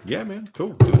episode. Yeah, man. Cool.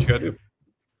 Do what you gotta do.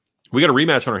 We got a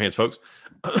rematch on our hands, folks.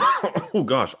 Oh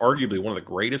gosh, arguably one of the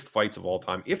greatest fights of all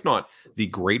time, if not the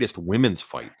greatest women's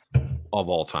fight of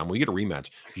all time. We get a rematch.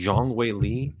 Zhang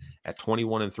Weili at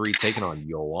 21-3 taking on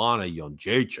Joanna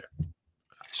Jędrzejczyk.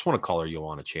 I just want to call her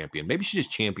Joanna champion. Maybe she's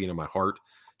just champion in my heart,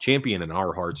 champion in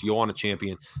our hearts. Joanna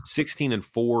champion,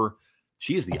 16-4.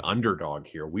 She is the underdog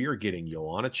here. We are getting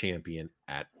Joanna champion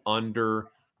at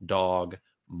underdog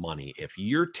money. If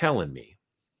you're telling me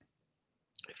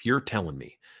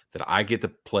that I get to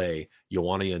play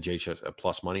Joanna Jędrzejczyk at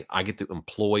plus money, I get to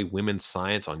employ women's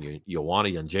science on Joanna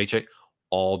Jędrzejczyk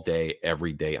all day,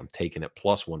 every day. I'm taking it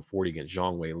plus 140 against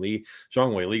Zhang Weili.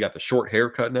 Zhang Weili got the short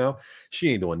haircut now.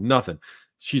 She ain't doing nothing.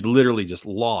 She's literally just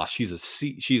lost.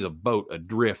 She's a boat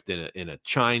adrift in a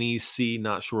Chinese sea,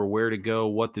 not sure where to go,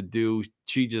 what to do.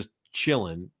 She just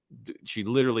chilling. She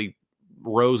literally,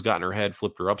 Rose got in her head,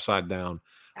 flipped her upside down.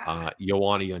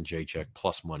 Joanna Jędrzejczyk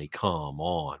plus money. Come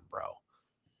on, bro.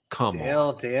 Come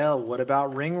on. Dale, what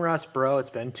about ring rust, bro? It's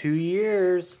been 2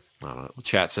 years.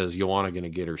 Chat says Joanna going to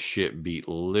get her shit beat.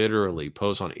 Literally,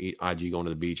 post on IG going to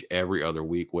the beach every other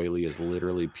week. Weili is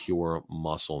literally pure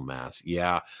muscle mass.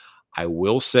 Yeah, I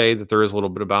will say that there is a little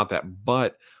bit about that.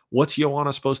 But what's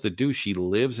Joanna supposed to do? She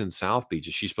lives in South Beach.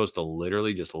 Is she supposed to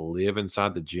literally just live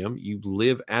inside the gym? You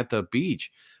live at the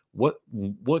beach. What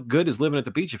good is living at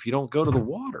the beach if you don't go to the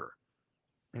water?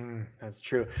 That's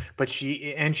true. But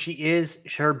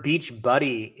her beach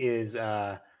buddy is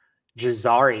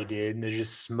Jazari, dude. And they're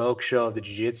just smoke show of the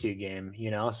jiu-jitsu game,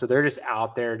 you know? So they're just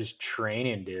out there just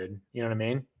training, dude. You know what I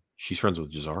mean? She's friends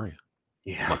with Jazari.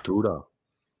 Yeah. Matuda.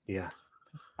 Yeah.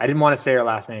 I didn't want to say her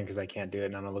last name because I can't do it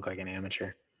and I'm gonna look like an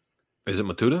amateur. Is it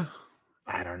Matuda?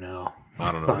 I don't know.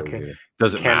 I don't know. Okay.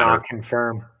 Does it Cannot matter?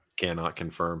 confirm. Cannot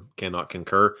confirm. Cannot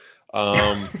concur.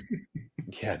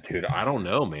 Yeah, dude. I don't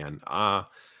know, man.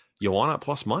 Joanna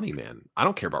plus money, man. I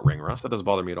don't care about ring rust. That doesn't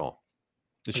bother me at all.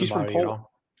 She's from Poland.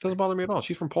 Doesn't bother me at all.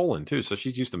 She's from Poland too, so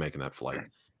she's used to making that flight.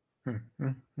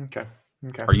 Okay.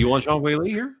 Are you on Zhang Weili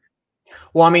here?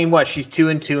 Well, I mean, she's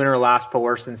 2-2 in her last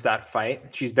 4 since that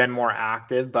fight. She's been more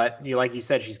active, but like you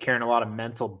said, she's carrying a lot of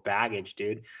mental baggage,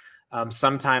 dude.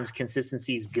 Sometimes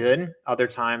consistency is good. Other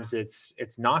times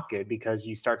it's not good because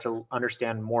you start to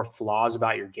understand more flaws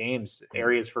about your games,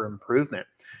 areas for improvement.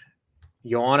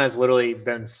 Joanna has literally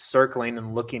been circling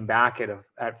and looking back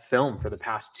at film for the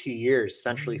past 2 years,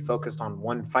 essentially focused on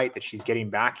one fight that she's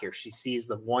getting back here. She sees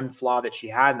the one flaw that she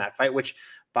had in that fight, which,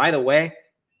 by the way,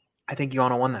 I think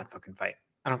Joanna won that fucking fight.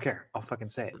 I don't care. I'll fucking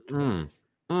say it.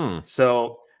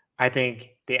 So I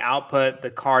think the output, the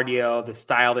cardio, the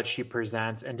style that she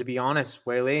presents, and to be honest,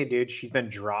 Weili, dude, she's been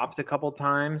dropped a couple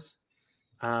times.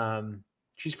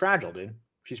 She's fragile, dude.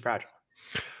 She's fragile.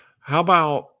 How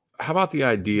about the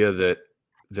idea that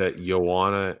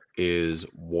Joanna is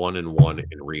 1-1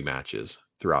 in rematches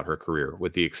throughout her career,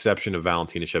 with the exception of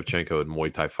Valentina Shevchenko in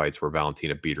Muay Thai fights where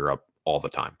Valentina beat her up all the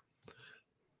time.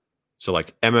 So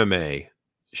like MMA,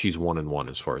 she's 1-1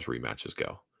 as far as rematches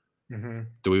go. Mm-hmm.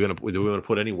 Do we want to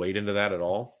put any weight into that at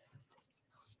all?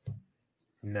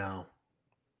 No.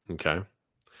 Okay.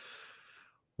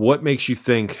 What makes you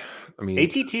think? I mean,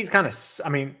 ATT's kind of.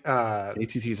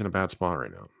 ATT's in a bad spot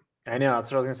right now. I know. That's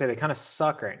what I was gonna say. They kind of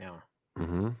suck right now.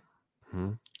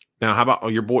 Now, how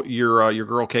about your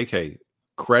girl KK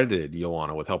credited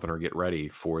Joanna with helping her get ready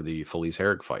for the Felice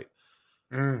Herrig fight?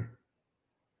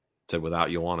 Said without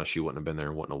Joanna, she wouldn't have been there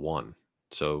and wouldn't have won.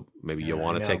 So maybe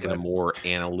Joanna taking a more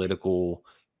analytical,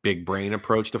 big brain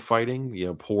approach to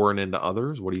fighting, pouring into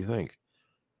others. What do you think?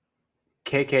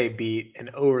 KK beat an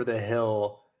over the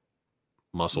hill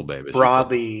muscle baby,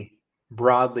 broadly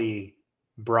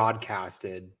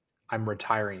broadcasted, I'm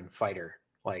retiring fighter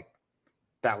Like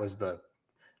that was the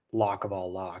lock of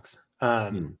all locks.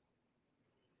 I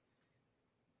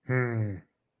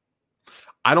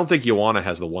don't think Joanna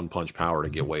has the one punch power to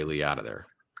get Weili out of there.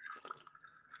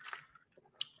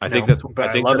 I think that's.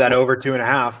 But I love that over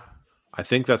 2.5. I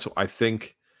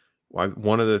think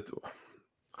one of the.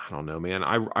 I don't know, man.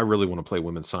 I really want to play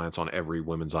women's science on every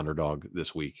women's underdog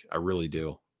this week. I really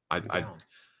do. I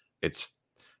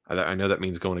know that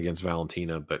means going against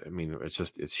Valentina, but I mean,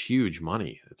 it's huge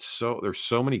money. There's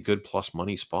so many good plus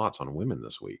money spots on women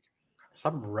this week.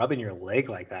 Stop rubbing your leg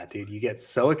like that, dude. You get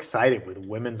so excited with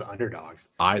women's underdogs.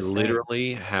 I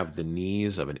literally have the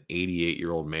knees of an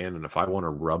 88-year-old man, and if I want to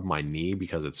rub my knee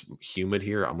because it's humid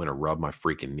here, I'm going to rub my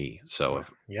freaking knee. So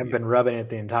you haven't been rubbing it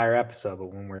the entire episode,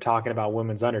 but when we're talking about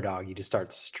women's underdog, you just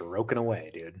start stroking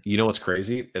away, dude. You know what's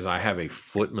crazy is I have a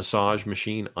foot massage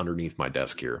machine underneath my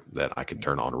desk here that I could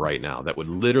turn on right now that would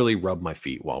literally rub my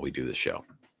feet while we do this show.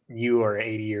 You are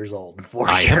 80 years old for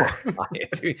sure.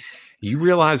 You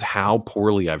realize how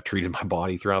poorly I've treated my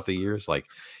body throughout the years? Like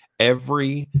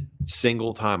every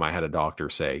single time I had a doctor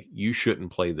say, you shouldn't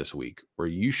play this week or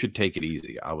you should take it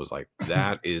easy. I was like,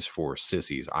 that is for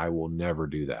sissies. I will never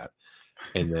do that.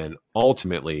 And then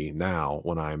ultimately now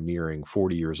when I'm nearing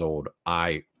 40 years old,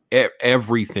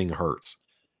 everything hurts.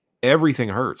 Everything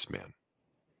hurts, man.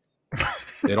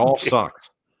 It all sucks.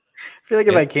 I feel like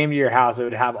if I came to your house, it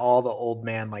would have all the old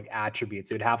man like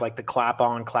attributes. It would have like the clap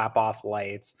on, clap off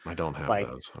lights. I don't have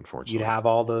those, unfortunately. You'd have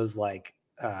all those like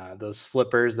those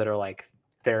slippers that are like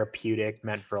therapeutic,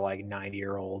 meant for like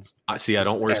 90-year-olds. I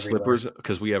don't wear slippers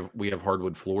because we have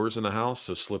hardwood floors in the house,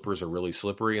 so slippers are really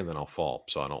slippery, and then I'll fall.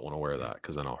 So I don't want to wear that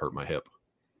because then I'll hurt my hip.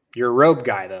 You're a robe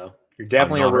guy, though. You're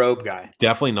definitely a robe guy.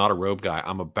 Definitely not a robe guy.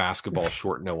 I'm a basketball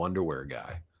short, no underwear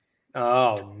guy.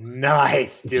 Oh,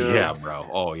 nice, dude. Yeah, bro.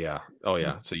 Oh yeah.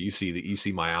 So you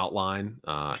see my outline,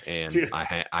 and dude.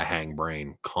 I hang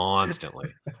brain constantly.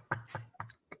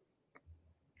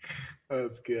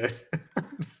 That's good.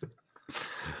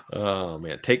 Oh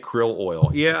man, take krill oil.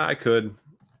 Yeah, I could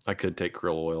take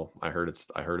krill oil. I heard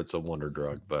it's a wonder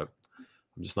drug, but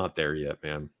I'm just not there yet,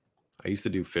 man. I used to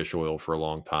do fish oil for a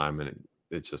long time, and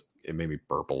it made me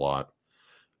burp a lot.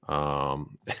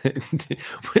 It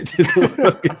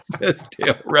says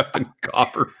tail repping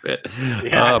Copperfit.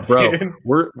 Yeah, bro, dude.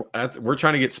 We're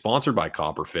trying to get sponsored by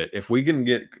Copperfit. If we can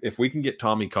get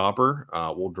Tommy Copper,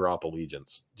 we'll drop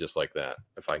Allegiance just like that.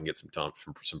 If I can get some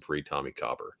free Tommy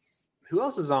Copper. Who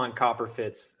else is on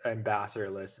Copperfit's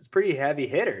ambassador list? It's pretty heavy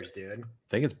hitters, dude. I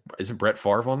think isn't Brett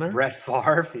Favre on there? Brett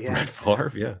Favre, yeah. Brett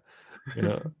Favre,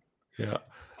 yeah. Yeah.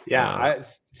 Yeah,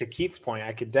 to Keith's point,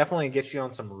 I could definitely get you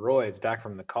on some roids back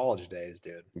from the college days,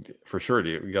 dude. For sure,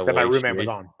 dude. You got that my roommate was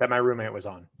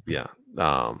on. Yeah, you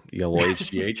got a little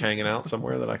HGH hanging out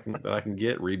somewhere that I can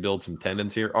get rebuild some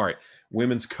tendons here. All right,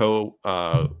 women's title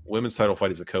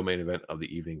fight is the co-main event of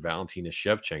the evening. Valentina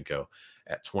Shevchenko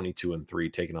at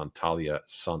 22-3, taking on Talia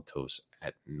Santos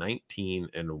at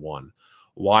 19-1.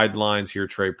 Wide lines here,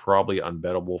 Trey, probably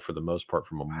unbettable for the most part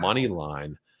from a money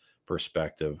line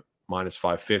perspective. Minus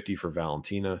 550 for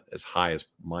Valentina, as high as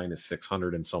minus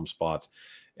 600 in some spots,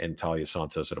 and Talia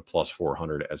Santos at a plus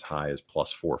 400, as high as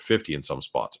plus 450 in some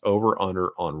spots. Over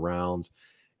under on rounds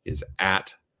is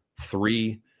at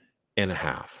 3.5.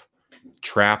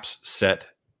 Traps set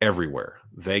everywhere.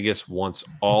 Vegas wants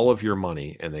all of your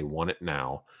money, and they want it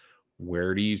now.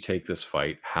 Where do you take this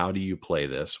fight? How do you play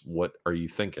this? What are you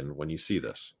thinking when you see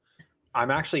this? I'm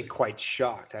actually quite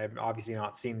shocked. I've obviously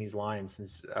not seen these lines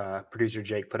since producer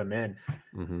Jake put them in.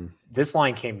 Mm-hmm. This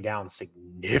line came down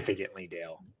significantly,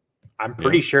 Dale. I'm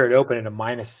pretty sure it opened at a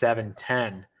minus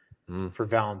 710 for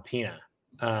Valentina.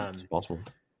 It's possible.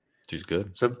 She's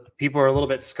good. So people are a little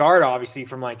bit scarred, obviously,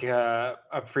 from like a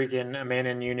freaking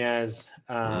Amanda Nunes,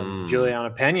 Juliana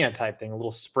Pena type thing. A little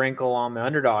sprinkle on the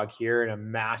underdog here in a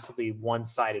massively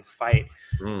one-sided fight.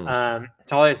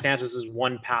 Talia Santos'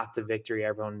 one path to victory,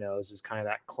 everyone knows, is kind of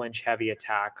that clinch-heavy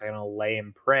attack, kind of lay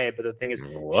and pray. But the thing is,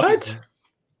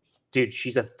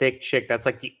 she's a thick chick. That's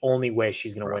like the only way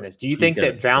she's going to win this. Do you think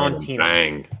that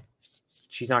Valentina?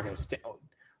 She's not going to stand.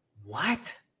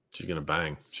 What? She's going to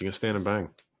bang. She's going to stand and bang.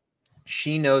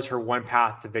 She knows her one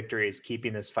path to victory is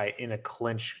keeping this fight in a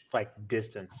clinch like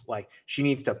distance. Like she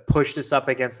needs to push this up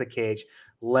against the cage,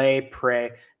 lay,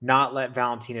 pray, not let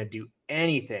Valentina do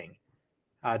anything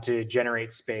to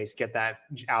generate space, get that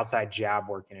outside jab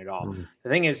working at all. The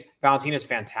thing is, Valentina's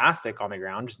fantastic on the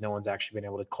ground, just no one's actually been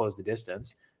able to close the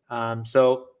distance.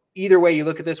 So either way you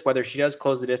look at this, whether she does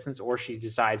close the distance or she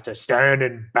decides to stand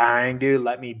and bang, dude,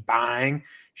 let me bang,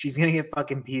 she's going to get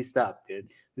fucking pieced up, dude.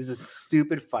 This is a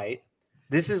stupid fight.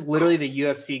 This is literally the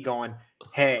UFC going,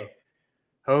 hey,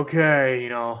 okay,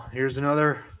 here's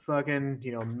another fucking,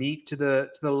 meat to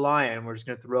the lion. We're just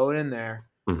gonna throw it in there.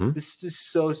 Mm-hmm. This is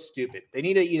so stupid. They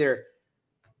need to either,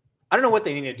 I don't know what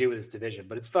they need to do with this division,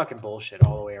 but it's fucking bullshit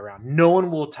all the way around. No one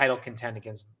will title contend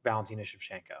against Valentina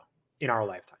Shevchenko in our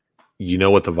lifetime. You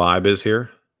know what the vibe is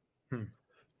here? Hmm.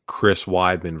 Chris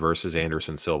Weidman versus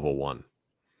Anderson Silva 1.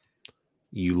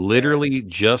 You literally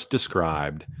just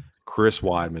described Chris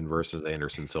Weidman versus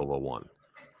Anderson Silva 1.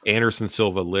 Anderson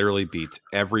Silva literally beats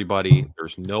everybody.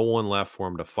 There's no one left for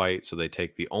him to fight, so they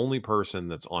take the only person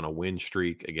that's on a win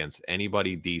streak against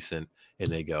anybody decent, and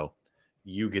they go,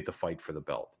 you get the fight for the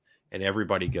belt. And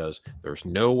everybody goes, there's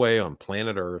no way on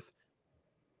planet Earth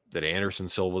that Anderson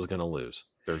Silva is going to lose.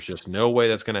 There's just no way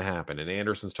that's going to happen. And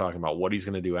Anderson's talking about what he's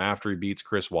going to do after he beats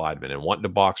Chris Weidman and wanting to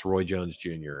box Roy Jones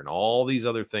Jr. and all these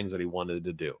other things that he wanted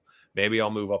to do. Maybe I'll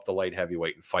move up to light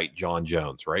heavyweight and fight John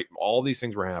Jones, right? All these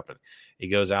things were happening. He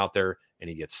goes out there and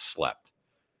he gets slept.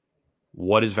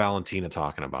 What is Valentina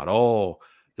talking about? Oh,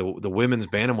 the women's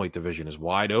bantamweight division is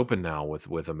wide open now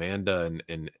with Amanda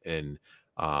and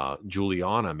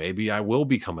Juliana. Maybe I will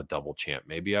become a double champ.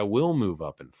 Maybe I will move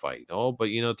up and fight. Oh, but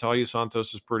Talia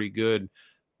Santos is pretty good.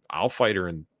 I'll fight her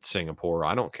in Singapore.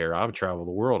 I don't care. I would travel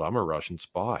the world. I'm a Russian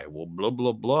spy. Well, blah,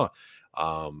 blah, blah.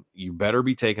 You better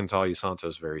be taking Talia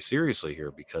Santos very seriously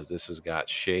here, because this has got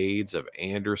shades of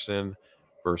Anderson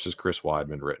versus Chris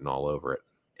Weidman written all over it.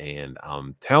 And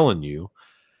I'm telling you,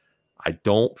 I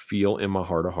don't feel in my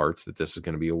heart of hearts that this is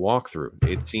going to be a walkthrough.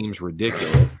 It seems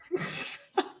ridiculous.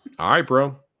 All right,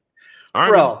 bro. All right,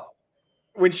 bro. man.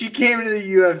 When she came into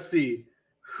the UFC,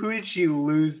 who did she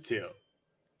lose to?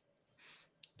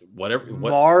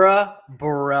 Mara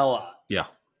Borella. Yeah.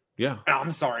 Yeah.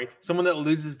 I'm sorry. Someone that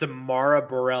loses to Mara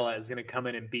Borella is going to come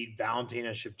in and beat Valentina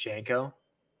Shevchenko.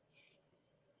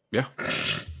 Yeah.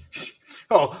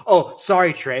 Oh,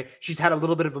 sorry, Trey. She's had a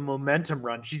little bit of a momentum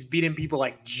run. She's beaten people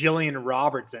like Jillian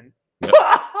Robertson. Yep.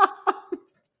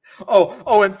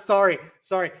 And sorry.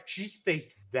 She's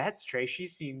faced vets, Trey.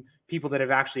 She's seen people that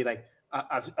have actually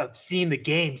I've seen the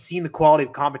game, seen the quality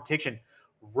of competition.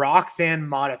 Roxanne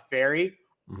Modafferi.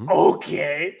 Mm-hmm.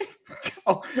 Okay.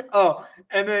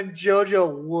 And then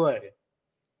JoJo Wood.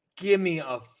 Give me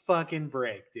a fucking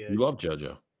break, dude. You love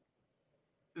JoJo.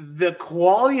 The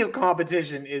quality of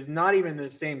competition is not even the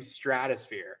same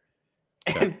stratosphere.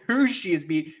 Okay. And who she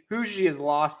has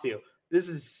lost to. This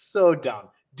is so dumb.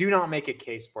 Do not make a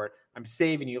case for it. I'm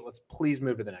saving you. Let's please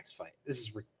move to the next fight. This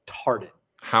is retarded.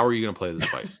 How are you going to play this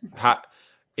fight?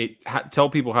 Tell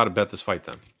people how to bet this fight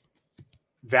then.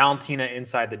 Valentina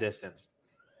inside the distance.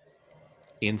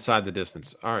 Inside the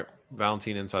distance. All right.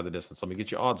 Valentina inside the distance. Let me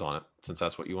get you odds on it, since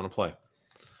that's what you want to play.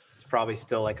 It's probably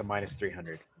still like a minus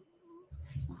 300.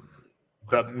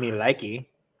 But me likey,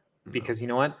 because you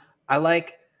know what? I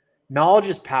like knowledge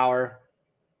is power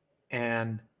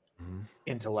and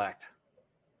intellect.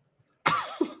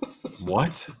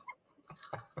 What?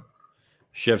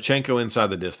 Shevchenko inside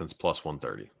the distance plus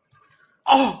 130.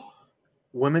 Oh,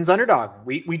 women's underdog.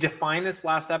 We defined this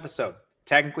last episode.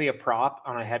 Technically a prop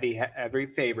on a heavy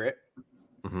favorite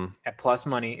at plus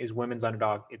money is women's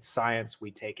underdog. It's science. We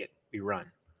take it. We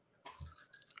run.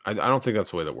 I don't think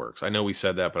that's the way that works. I know we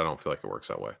said that, but I don't feel like it works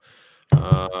that way.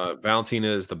 Valentina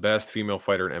is the best female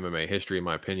fighter in MMA history, in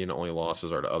my opinion. Only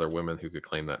losses are to other women who could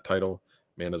claim that title.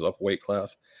 Amanda's up weight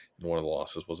class, and one of the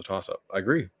losses was a toss-up. I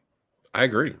agree.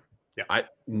 Yeah.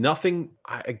 Nothing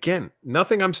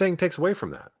I'm saying takes away from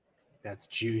that. That's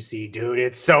juicy, dude.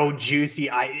 It's so juicy.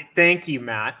 Thank you,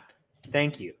 Matt.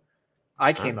 Thank you.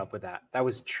 I came up with that. That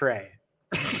was Trey.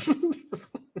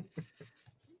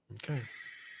 Okay.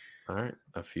 All right.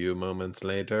 A few moments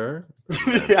later.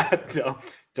 Yeah,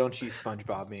 don't you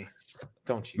SpongeBob me.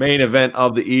 Don't you. Main event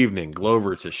of the evening.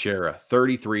 Glover Teixeira,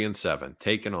 33-7,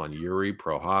 taking on Yuri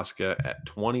Prochazka at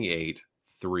 28-3-1.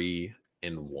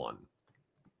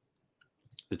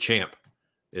 The champ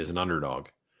is an underdog,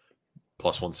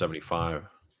 plus 175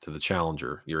 to the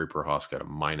challenger, Yuri Prochazka, at a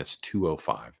minus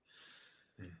 205.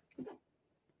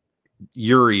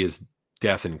 Yuri is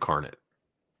death incarnate.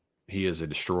 He is a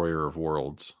destroyer of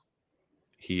worlds.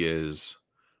 He is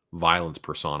violence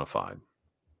personified.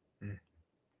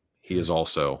 He is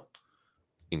also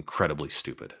incredibly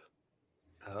stupid.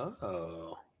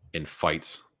 Oh. And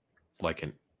fights like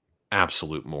an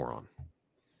absolute moron.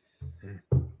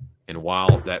 And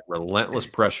while that relentless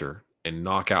pressure and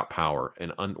knockout power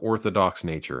and unorthodox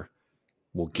nature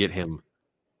will get him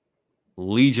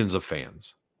legions of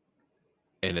fans,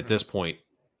 and at this point,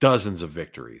 dozens of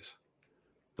victories,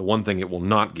 the one thing it will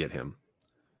not get him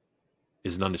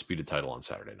is an undisputed title on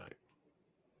Saturday night.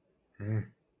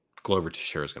 Glover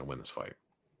Teixeira is going to win this fight.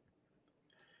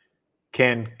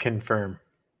 Can confirm.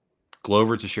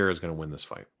 Glover Teixeira is going to win this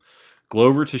fight.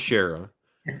 Glover Teixeira,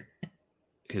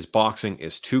 his boxing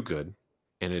is too good,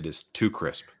 and it is too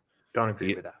crisp. Don't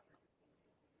agree with that.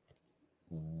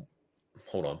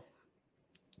 Hold on.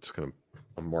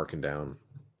 I'm marking down.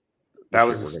 That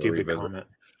was a stupid comment.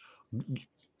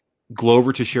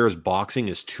 Glover Teixeira's boxing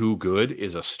is too good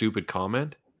is a stupid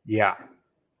comment? Yeah.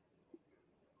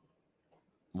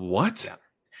 What? Yeah.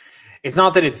 It's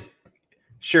not that it's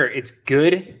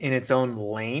good in its own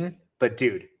lane, but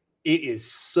dude, it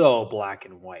is so black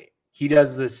and white. He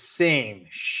does the same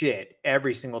shit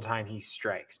every single time he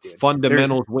strikes, dude.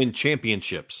 Fundamentals win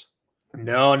championships.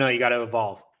 No, you got to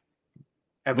evolve.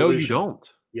 Evolution. No, you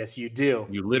don't. Yes, you do.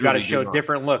 You got to show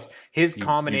different looks. His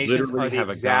combinations are the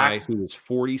exact. A guy who is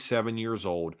 47 years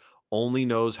old, only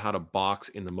knows how to box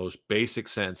in the most basic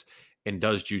sense, and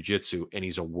does jiu-jitsu, and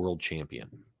he's a world champion.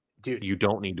 Dude, you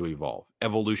don't need to evolve.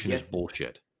 Evolution is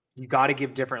bullshit. You got to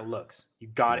give different looks. You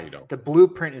got it. The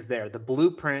blueprint is there. The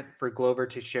blueprint for Glover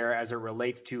Teixeira as it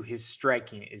relates to his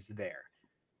striking is there.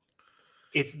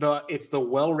 It's the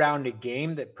well-rounded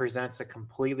game that presents a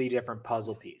completely different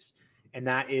puzzle piece. And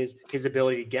that is his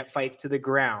ability to get fights to the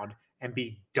ground and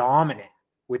be dominant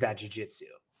with that jiu-jitsu.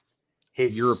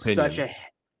 Your opinion.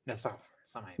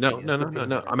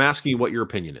 No. I'm asking you what your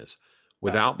opinion is.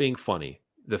 Without being funny,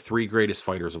 the 3 greatest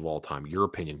fighters of all time. Your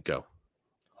opinion, go.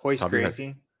 Royce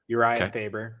Gracie, Uriah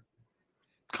Faber.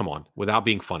 Come on, without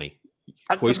being funny.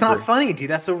 It's not funny, dude.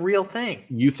 That's a real thing.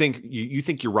 You think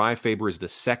Uriah Faber is the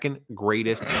second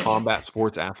greatest combat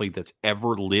sports athlete that's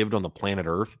ever lived on the planet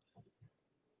Earth?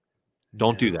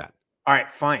 Don't do that. All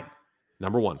right, fine.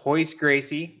 Number 1. Royce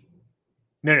Gracie.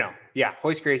 No. Yeah,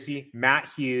 Royce Gracie, Matt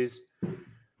Hughes.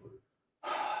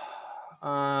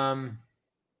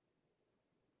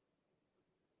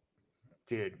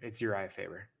 Dude, it's Uriah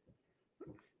Faber.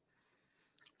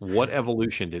 What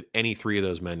evolution did any 3 of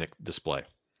those men display?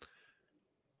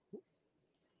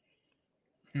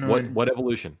 What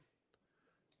evolution?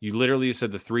 You literally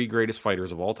said the 3 greatest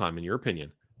fighters of all time, in your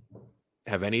opinion.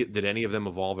 Did any of them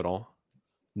evolve at all?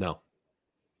 No.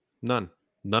 None.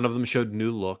 None of them showed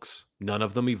new looks. None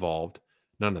of them evolved.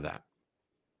 None of that.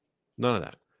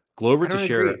 Glover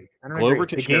Teixeira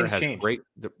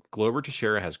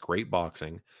has great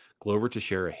boxing. Glover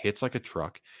Teixeira hits like a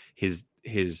truck. His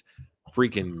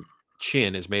freaking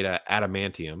chin is made of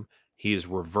adamantium. He is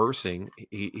reversing.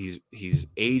 He's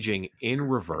aging in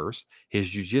reverse. His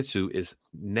jiu-jitsu is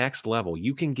next level.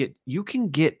 You can get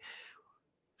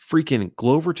freaking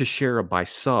Glover Teixeira by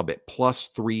sub at plus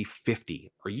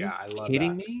 350. Are you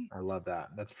kidding me? I love that.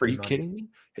 That's free. Are you kidding me?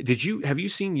 Have you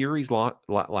seen Yuri's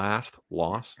last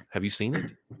loss? Have you seen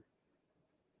it?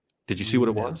 Did you see what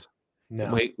it was?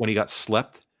 No. When he got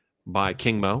slept by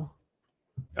King Mo?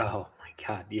 Oh my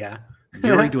God. Yeah.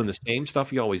 Yuri doing the same stuff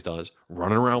he always does,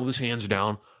 running around with his hands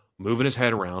down, moving his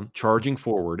head around, charging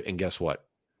forward. And guess what?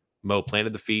 Mo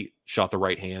planted the feet, shot the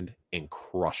right hand, and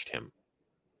crushed him.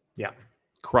 Yeah.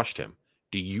 Crushed him.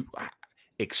 Do you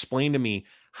explain to me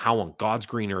how on God's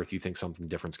green earth you think something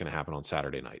different is going to happen on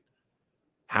Saturday night?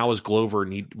 Why does Glover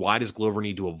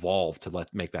need to evolve to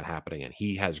make that happen again?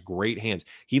 He has great hands.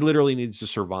 He literally needs to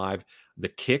survive the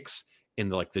kicks and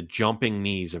the jumping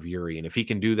knees of Yuri. And if he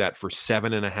can do that for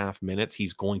 7.5 minutes,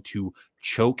 he's going to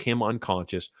choke him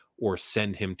unconscious or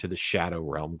send him to the shadow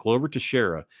realm. Glover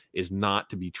Teixeira is not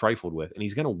to be trifled with, and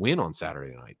he's going to win on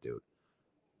Saturday night, dude.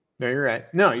 No, you're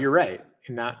right.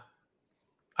 In that,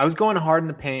 I was going hard in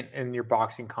the paint in your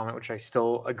boxing comment, which I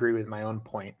still agree with my own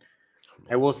point.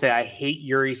 I will say I hate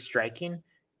Yuri's striking.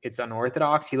 It's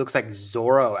unorthodox. He looks like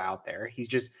Zorro out there. He's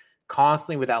just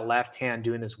constantly with that left hand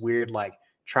doing this weird,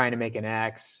 trying to make an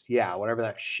X. Yeah, whatever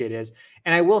that shit is.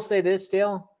 And I will say this,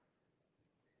 Dale.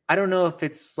 I don't know if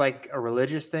it's a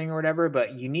religious thing or whatever,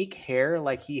 but unique hair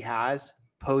like he has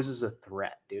poses a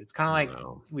threat, dude. It's kind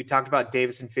of we talked about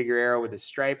Davison Figueiredo with his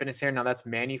stripe in his hair. Now that's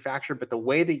manufactured, but the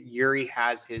way that Yuri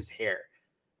has his hair,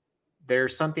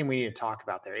 there's something we need to talk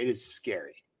about there. It is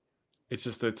scary.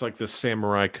 It's like the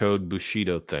samurai code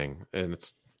Bushido thing. And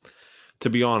it's, to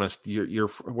be honest,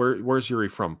 where's Yuri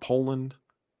from? Poland?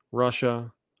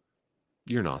 Russia?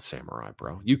 You're not samurai,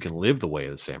 bro. You can live the way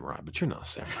of the samurai, but you're not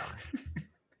samurai.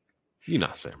 You're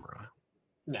not samurai.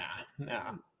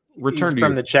 Nah. Return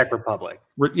from the Czech Republic.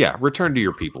 Return to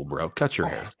your people, bro. Cut your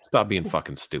hair. Stop being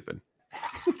fucking stupid.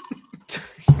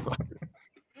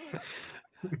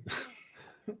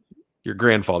 Your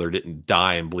grandfather didn't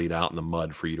die and bleed out in the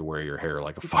mud for you to wear your hair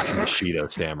like a fucking Bushido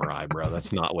samurai, bro.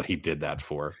 That's not what he did that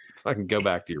for. Fucking go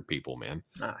back to your people, man.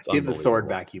 Give the sword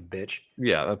back, you bitch.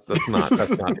 Yeah, that's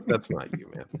not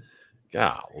you, man.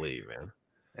 Golly, man.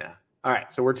 Yeah. All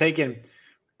right. So we're taking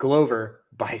Glover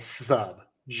by sub.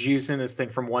 juicing this thing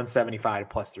from 175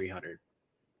 to plus 300.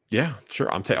 Yeah,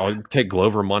 sure. I'll take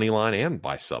Glover money line and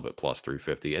buy sub at plus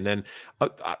 350. And then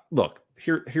look,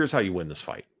 here's how you win this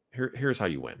fight. Here's how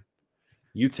you win.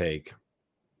 You take.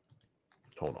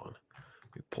 Hold on.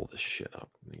 Let me pull this shit up.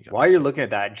 While you're looking at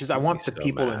that, I want the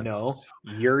people to know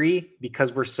Yuri,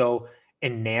 because we're so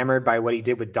enamored by what he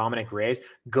did with Dominic Reyes.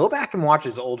 Go back and watch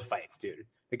his old fights, dude.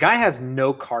 The guy has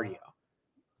no cardio.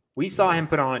 We saw him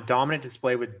put on a dominant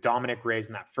display with Dominic Reyes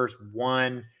in that first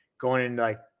one, going into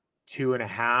like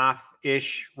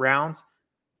 2.5-ish rounds.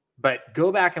 But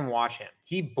go back and watch him.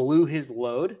 He blew his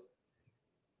load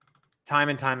time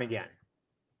and time again.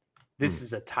 This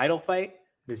is a title fight.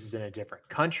 This is in a different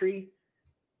country.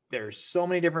 There's so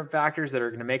many different factors that are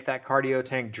going to make that cardio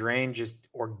tank drain just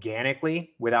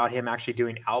organically without him actually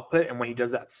doing output. And when he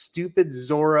does that stupid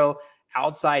Zorro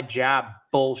outside jab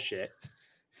bullshit,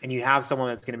 and you have someone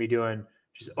that's going to be doing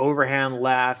just overhand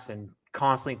lefts and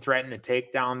constantly threatening the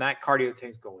takedown, that cardio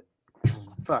tank's going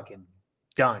fucking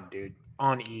done, dude.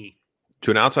 On E.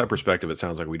 To an outside perspective, it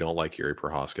sounds like we don't like Yuri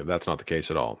Prochazka. That's not the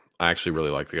case at all. I actually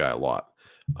really like the guy a lot.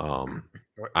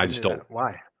 I just don't.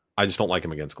 Why? I just don't like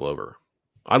him against Glover.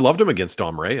 I loved him against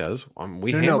Dom Reyes.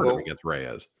 We hammered him against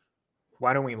Reyes.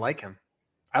 Why don't we like him?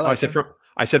 I said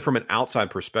from an outside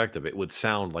perspective, it would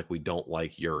sound like we don't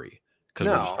like Yuri because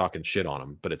we're just talking shit on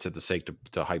him, but it's at the sake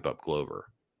to hype up Glover.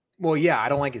 Well, yeah, I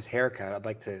don't like his haircut. I'd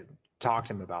like to talk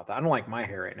to him about that. I don't like my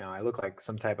hair right now. I look like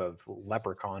some type of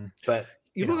leprechaun, but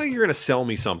you look like you're going to sell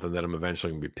me something that I'm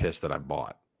eventually going to be pissed that I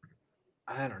bought.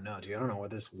 I don't know, dude. I don't know what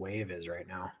this wave is right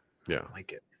now. Yeah. I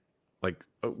like it. Like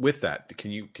with that, can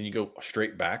you go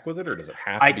straight back with it, or does it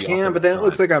have to I be can, but then it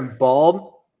looks like I'm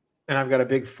bald and I've got a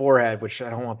big forehead, which I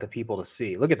don't want the people to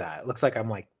see. Look at that. It looks like I'm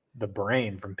like the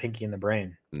Brain from Pinky and the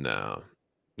Brain. No,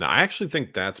 I actually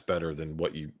think that's better than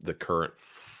the current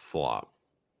flop.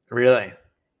 Really?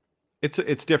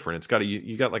 It's different. It's got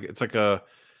it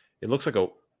looks like a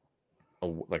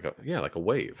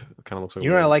wave. It kind of looks like.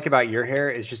 You know what I like about your hair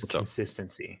is just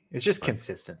consistency. It's just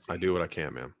consistency. I do what I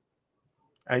can, man.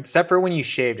 Except for when you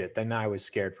shaved it, then I was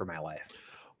scared for my life.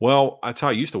 Well, that's how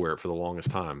I used to wear it for the longest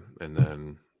time, and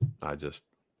then I just,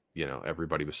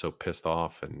 everybody was so pissed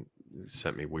off and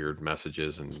sent me weird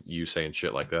messages, and you saying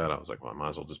shit like that. I was like, well, I might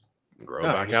as well just grow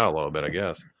back out a little bit, I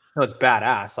guess. No, it's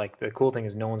badass. Like the cool thing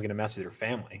is, no one's gonna mess with your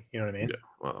family. You know what I mean? Yeah.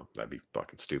 Well, that'd be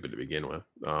fucking stupid to begin with.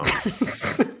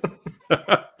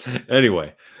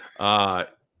 Anyway,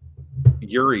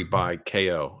 Yuri by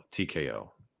KO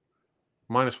TKO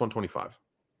 -125.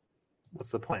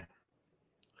 What's the point?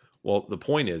 Well, the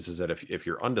point is that if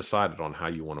you're undecided on how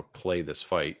you want to play this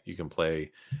fight, you can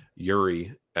play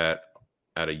Yuri at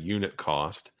a unit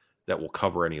cost that will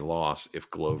cover any loss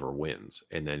if Glover wins.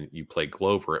 And then you play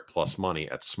Glover at plus money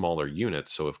at smaller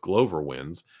units. So if Glover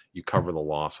wins, you cover the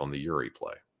loss on the Yuri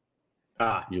play.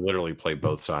 You literally play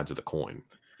both sides of the coin.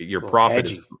 Your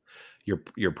profit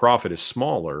your profit is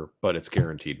smaller, but it's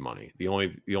guaranteed money. The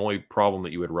only problem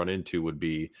that you would run into would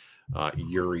be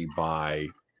Yuri by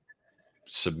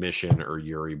submission or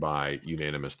Yuri by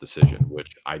unanimous decision,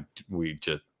 which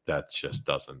that just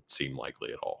doesn't seem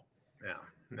likely at all.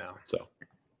 No. So,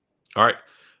 all right,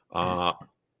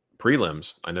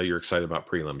 prelims. I know you're excited about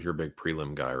prelims. You're a big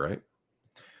prelim guy, right?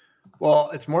 Well,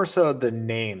 it's more so the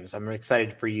names. I'm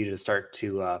excited for you to start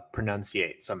to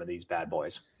pronunciate some of these bad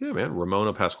boys. Yeah, man.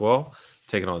 Ramona Pascual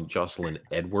taking on Jocelyn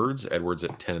Edwards. Edwards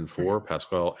at 10-4.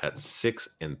 Pascual at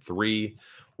 6-3.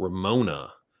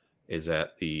 Ramona is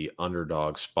at the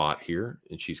underdog spot here,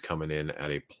 and she's coming in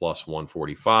at a plus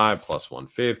 145, plus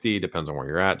 150. Depends on where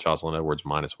you're at. Jocelyn Edwards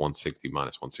minus 160,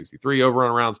 minus 163. Over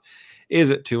on rounds is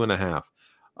at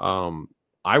 2.5.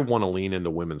 I want to lean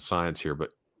into women's science here, but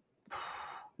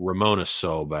Ramona's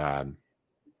so bad.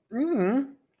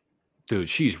 Mm-hmm. Dude,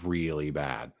 she's really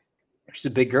bad. She's a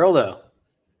big girl, though.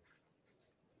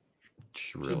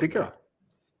 She's a big girl.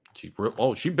 She's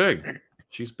big.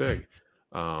 She's big.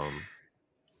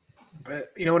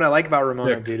 But you know what I like about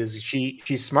Ramona, dude, is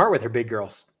she's smart with her big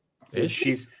girls. Dude, is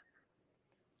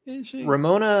she?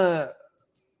 Ramona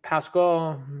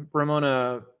Pascual,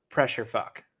 Ramona pressure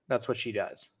fuck. That's what she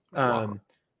does. Wow.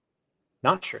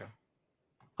 Not true.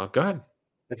 Oh, go ahead.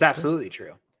 It's absolutely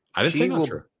true. I didn't say not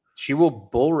true. She will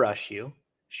bull rush you.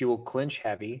 She will clinch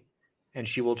heavy, and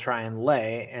she will try and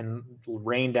lay and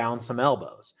rain down some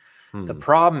elbows. The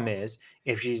problem is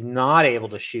if she's not able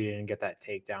to shoot it and get that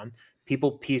takedown,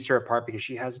 people piece her apart because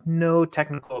she has no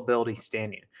technical ability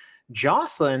standing.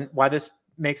 Jocelyn, why this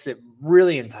makes it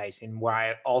really enticing,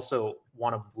 why I also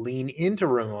want to lean into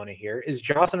Ramona here, is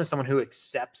Jocelyn is someone who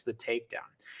accepts the takedown.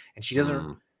 And she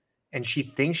doesn't, and she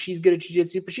thinks she's good at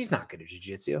jiu-jitsu, but she's not good at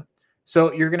jiu-jitsu.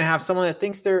 So you're going to have someone that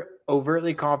thinks they're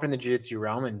overtly confident in the jiu-jitsu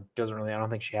realm and doesn't really, I don't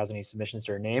think she has any submissions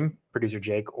to her name. Producer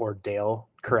Jake or Dale,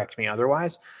 correct me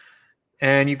otherwise.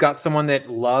 And you've got someone that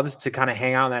loves to kind of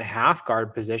hang out in that half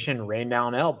guard position and rain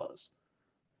down elbows.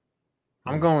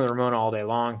 I'm going with Ramona all day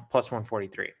long, plus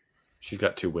 143. She's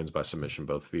got 2 wins by submission,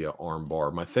 both via arm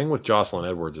bar. My thing with Jocelyn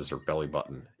Edwards is her belly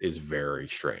button is very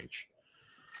strange.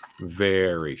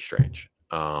 Very strange.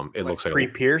 It looks like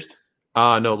pre-pierced.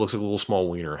 No, it looks like a little small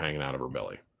wiener hanging out of her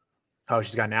belly. Oh,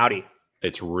 she's got an outie.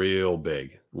 It's real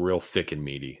big, real thick and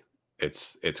meaty.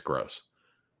 It's gross.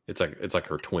 It's like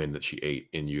her twin that she ate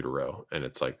in utero, and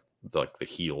it's like the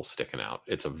heel sticking out.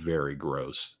 It's a very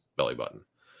gross belly button.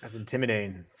 That's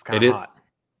intimidating. It's kind of hot.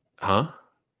 Huh?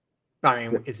 I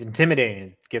mean, it's intimidating.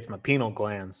 It gets my penile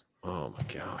glands. Oh my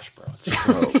gosh, bro.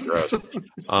 It's so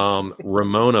gross.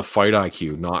 Ramona fight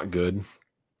IQ, not good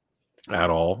at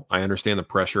all. I understand the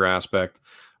pressure aspect.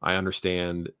 I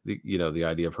understand the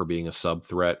idea of her being a sub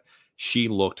threat. She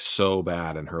looked so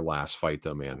bad in her last fight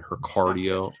though, man. Her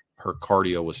cardio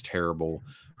was terrible.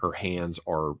 Her hands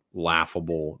are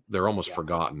laughable. They're almost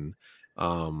forgotten.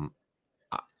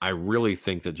 I really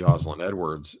think that Jocelyn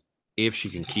Edwards, if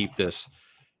she can keep this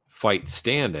fight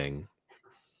standing,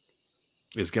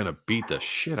 is going to beat the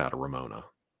shit out of Ramona.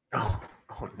 Oh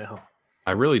no.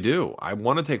 I really do. I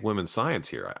want to take women's science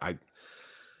here. I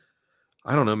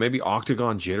don't know. Maybe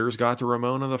Octagon Jitters got to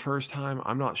Ramona the first time.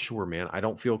 I'm not sure, man. I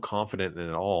don't feel confident in it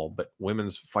at all. But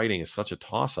women's fighting is such a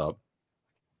toss-up.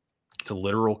 It's a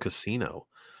literal casino.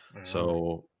 Mm-hmm.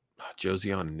 So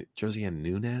Josiane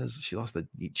Nunes,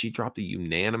 she dropped a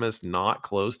unanimous, not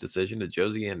close decision to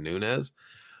Josiane Nunes.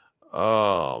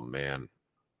 Oh man,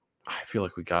 I feel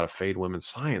like we got to fade women's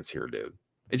science here, dude.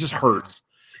 It just hurts.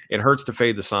 It hurts to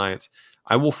fade the science.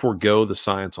 I will forego the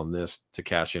science on this to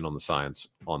cash in on the science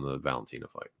on the Valentina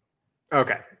fight.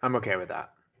 Okay, I'm okay with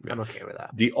that. Yeah. I'm okay with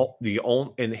that. The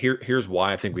only, and here's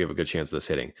why I think we have a good chance of this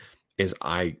hitting is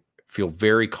I feel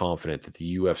very confident that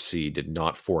the UFC did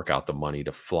not fork out the money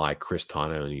to fly Chris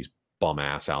Tognoni's bum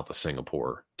ass out to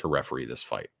Singapore to referee this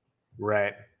fight.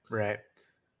 Right.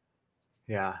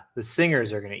 Yeah, the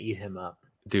singers are going to eat him up.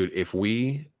 Dude,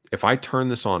 if I turn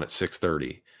this on at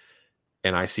 6:30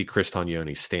 and I see Chris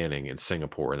Tognoni standing in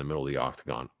Singapore in the middle of the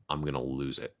octagon, I'm going to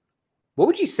lose it. What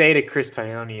would you say to Chris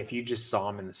Tognoni if you just saw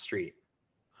him in the street?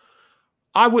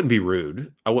 I wouldn't be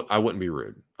rude. I wouldn't be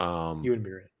rude. You wouldn't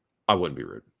be rude. I wouldn't be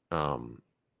rude.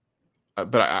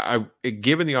 But I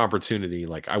given the opportunity,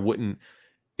 like I wouldn't,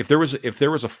 if there was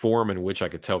a forum in which I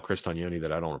could tell Chris Tognoni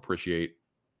that I don't appreciate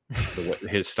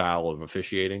his style of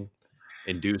officiating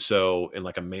and do so in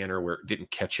like a manner where it didn't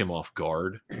catch him off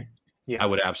guard, I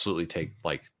would absolutely take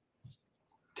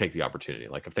the opportunity.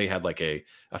 Like if they had like a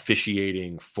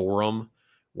officiating forum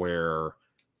where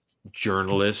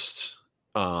journalists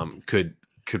could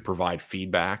provide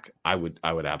feedback, I would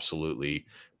absolutely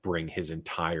bring his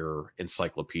entire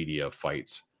encyclopedia of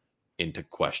fights into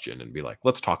question and be like,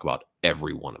 let's talk about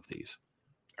every one of these.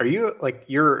 Are you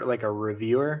you're like a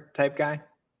reviewer type guy?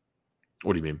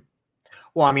 What do you mean?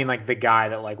 Well, I mean, like the guy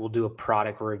that like will do a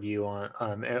product review on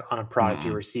a product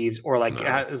he receives, or like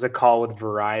has a call with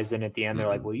Verizon at the end. They're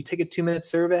like, "Will you take a 2-minute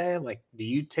survey?" Like, do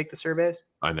you take the surveys?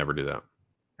 I never do that.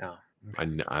 No,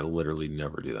 I literally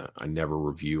never do that. I never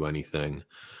review anything.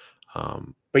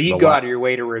 But you go out of your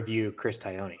way to review Chris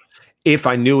Tognoni. If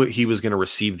I knew he was going to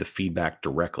receive the feedback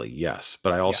directly, yes.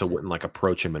 But I also wouldn't like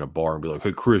approach him in a bar and be like,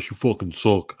 "Hey, Chris, you fucking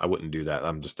suck." I wouldn't do that.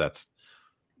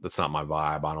 That's not my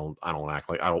vibe. I don't act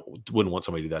like wouldn't want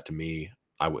somebody to do that to me.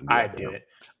 I wouldn't. I'd do it.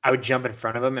 I would jump in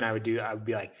front of him and I would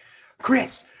be like,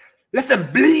 "Chris, let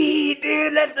them bleed,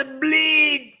 dude. Let them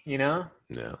bleed." You know?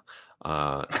 Yeah.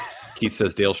 Keith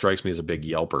says Dale strikes me as a big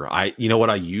Yelper. You know what?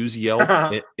 I use Yelp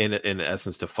in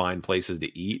essence to find places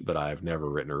to eat, but I've never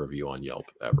written a review on Yelp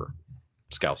ever.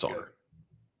 Scouts on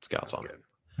it.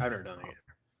 I've never done it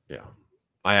either.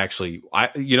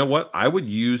 Yeah. You know what? I would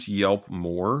use Yelp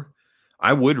more.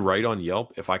 I would write on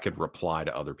Yelp if I could reply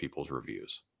to other people's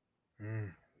reviews.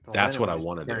 That's what I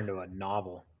want to do. Turn into a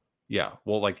novel. Yeah.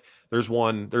 Well, like there's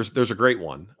a great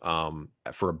one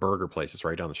for a burger place. It's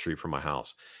right down the street from my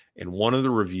house. And one of the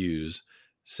reviews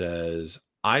says,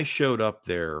 I showed up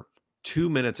there 2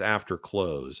 minutes after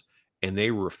close and they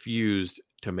refused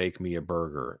to make me a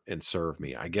burger and serve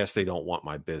me. I guess they don't want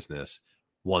my business.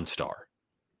 1 star.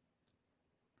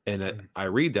 And I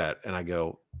read that and I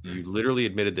go, you literally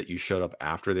admitted that you showed up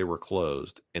after they were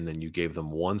closed and then you gave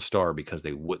them 1 star because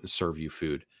they wouldn't serve you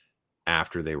food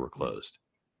after they were closed.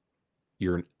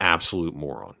 You're an absolute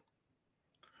moron.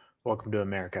 Welcome to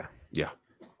America. Yeah.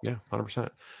 Yeah, 100%.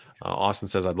 Austin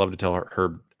says, I'd love to tell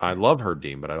Herb, I love Herb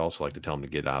Dean, but I'd also like to tell him to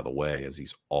get out of the way as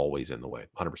he's always in the way.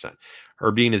 100%.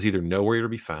 Herb Dean is either nowhere to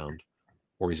be found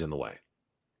or he's in the way.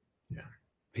 Yeah.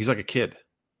 He's like a kid.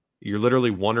 You're literally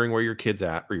wondering where your kid's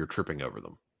at or you're tripping over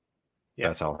them. Yeah.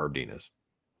 That's how Herb Dean is.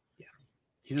 Yeah.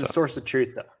 He's a source of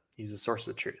truth, though. He's a source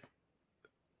of truth.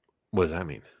 What does that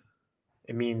mean?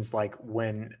 It means like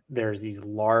when there's these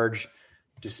large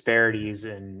disparities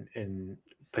in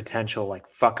potential like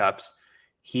fuck ups,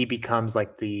 he becomes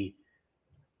like the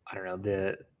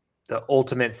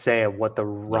ultimate say of what the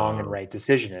wrong and right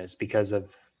decision is because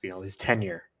of his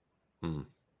tenure.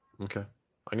 Okay,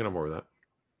 I can more with that,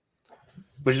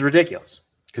 which is ridiculous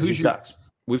because he sucks.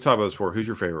 We've talked about this before. Who's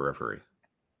your favorite referee?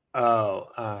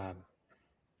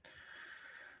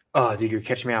 Dude, you're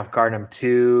catching me off guard. I'm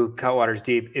 2 cutwaters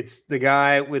deep. It's the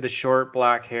guy with the short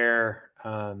black hair,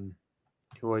 who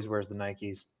always wears the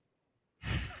Nikes.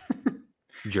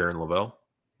 Jaron Lavelle?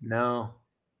 No.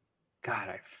 God,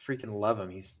 I freaking love him.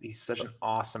 He's such an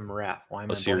awesome ref. Why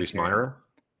am I Osiris Myra?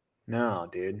 No,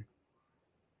 dude.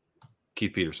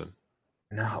 Keith Peterson.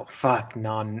 No, fuck.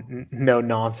 No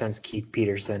nonsense, Keith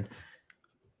Peterson.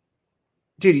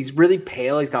 Dude, he's really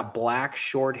pale. He's got black,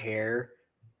 short hair.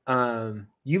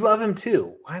 You love him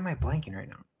too. Why am I blanking right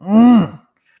now?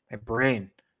 My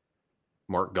brain.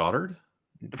 Mark Goddard?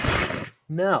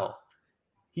 No.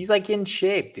 He's like in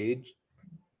shape, dude.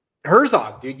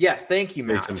 Herzog, dude. Yes, thank you,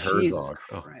 Matt. Jesus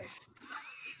Christ.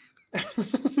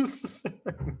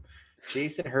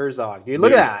 Jason Herzog, dude.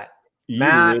 Look at that.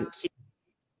 Matt.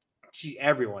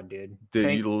 Everyone, dude.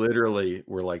 Dude, you literally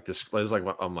were like this. It's like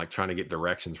I'm like trying to get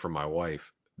directions from my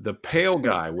wife. The pale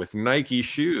guy with Nike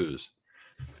shoes.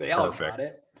 Perfect. Got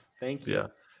it. Thank you. Yeah.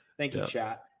 Thank you,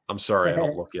 chat. I'm sorry, I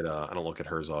don't look at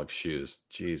Herzog's shoes.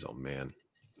 Jeez, oh man,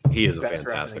 he is a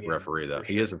fantastic referee, though.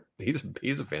 Sure.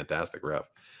 He's a fantastic ref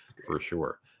for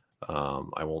sure.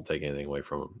 I won't take anything away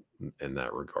from him in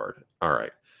that regard. All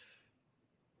right,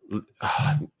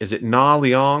 is it Na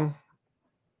Liang?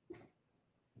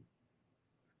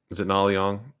 Is it Na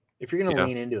Liang? If you're gonna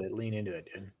lean into it,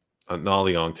 dude. Na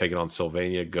Liang taking on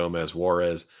Sylvania Gomez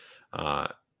Juarez.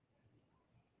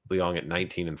 Liang at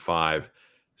 19-5.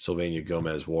 Sylvania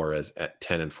Gomez Juarez at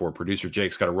 10-4. Producer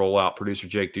Jake's got to roll out. Producer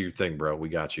Jake, do your thing, bro. We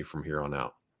got you from here on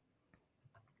out.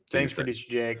 Thanks, Producer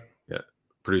Jake. Yeah.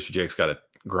 Producer Jake's got a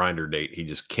grinder date he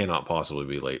just cannot possibly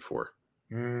be late for.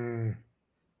 Oh,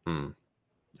 and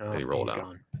he rolled out.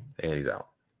 Gone. And he's out.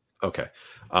 Okay.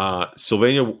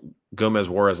 Sylvania Gomez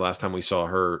Juarez, last time we saw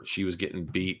her, she was getting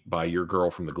beat by your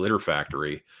girl from the Glitter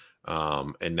Factory.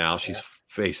 And now she's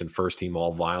facing first team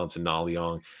all violence and Na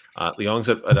Liang. Liang's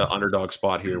at an underdog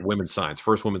spot here. Women's science,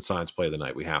 first women's science play of the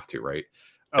night. We have to, right?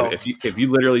 Oh. If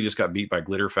you literally just got beat by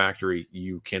Glitter Factory,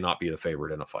 you cannot be the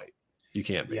favorite in a fight. You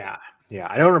can't be. Yeah.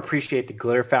 I don't appreciate the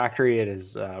Glitter Factory. It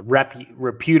is a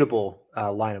reputable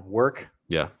line of work.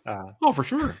 Yeah. For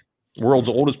sure. World's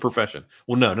oldest profession.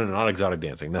 Well, no, not exotic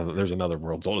dancing. No, there's another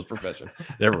world's oldest profession.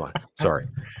 Never mind. Sorry,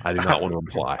 I do not want to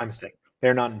imply. I'm sick.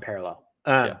 They're not in parallel.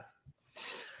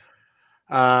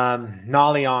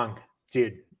 Na Liang,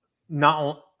 dude.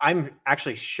 I'm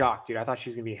actually shocked, dude. I thought she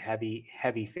was gonna be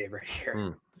heavy favorite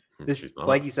here. This,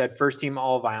 like you said, first team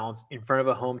all violence in front of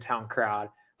a hometown crowd.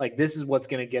 Like, this is what's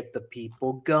gonna get the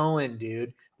people going,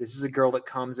 dude. This is a girl that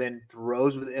comes in,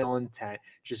 throws with ill intent,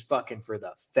 just fucking for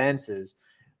the fences.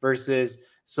 Versus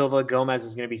Silva Gomez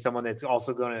is going to be someone that's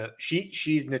also going to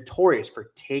she's notorious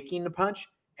for taking a punch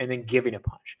and then giving a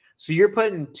punch. So you're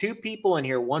putting 2 people in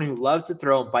here, one who loves to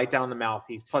throw and bite down the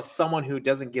mouthpiece, plus someone who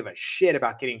doesn't give a shit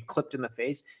about getting clipped in the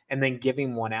face and then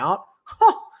giving one out.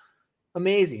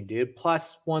 Amazing, dude.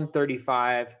 Plus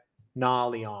 135, Na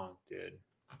Liang, dude.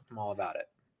 I'm all about it.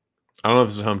 I don't know if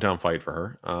it's a hometown fight for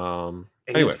her.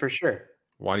 It is for sure.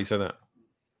 Why do you say that?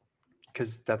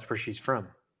 Because that's where she's from.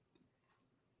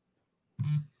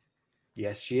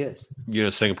 Yes, she is.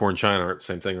 Singapore and China are the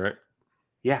same thing, right?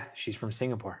 Yeah, she's from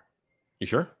Singapore. You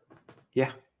sure?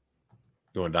 Yeah.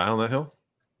 You want to die on that hill?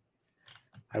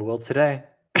 I will today.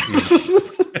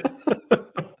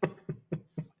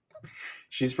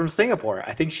 She's from Singapore.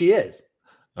 I think she is.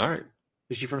 All right.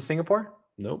 Is she from Singapore?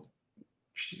 Nope.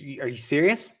 Are you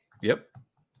serious? Yep.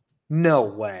 No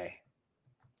way.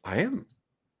 I am.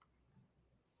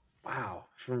 Wow.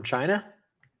 From China?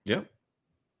 Yep.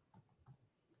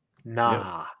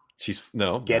 Nah. Yep. She's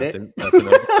no. Get that's it?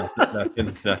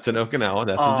 That's in Okinawa.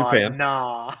 That's in Japan.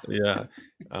 Nah. Yeah.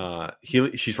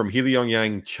 She's from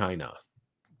Heilongjiang, China,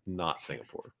 not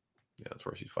Singapore. Yeah, that's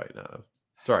where she's fighting out of.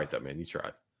 It's all right, though, man. You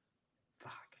tried.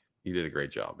 Fuck. You did a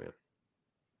great job, man.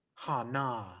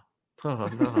 Nah.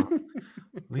 Nah.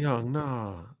 Liang,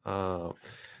 nah.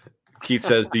 Keith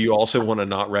says, do you also want to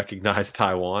not recognize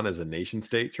Taiwan as a nation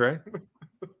state, Trey?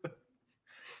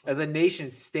 As a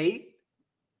nation state?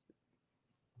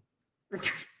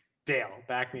 Dale,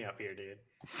 back me up here, dude.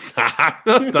 I'm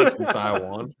not touching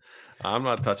Taiwan. I'm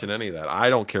not touching any of that. I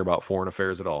don't care about foreign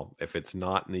affairs at all. If it's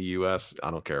not in the U.S.,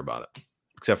 I don't care about it,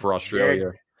 except for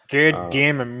Australia. Good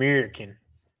damn American.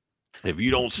 If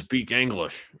you don't speak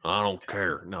English, I don't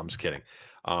care. No, I'm just kidding.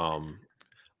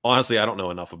 Honestly, I don't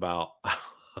know enough about.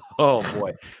 Oh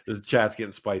boy, this chat's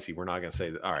getting spicy. We're not going to say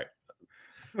that. All right,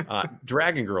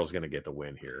 Dragon Girl's going to get the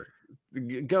win here.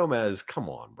 Gomez, come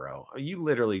on, bro. You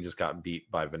literally just got beat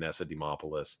by Vanessa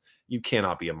Demopoulos. You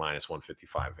cannot be a minus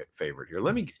 155 favorite here.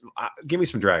 Let me give me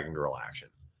some Dragon Girl action.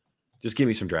 Just give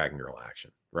me some Dragon Girl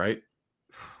action, right?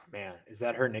 Man, is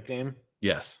that her nickname?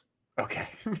 Yes. Okay.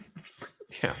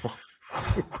 Yeah.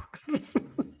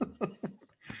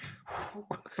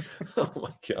 Oh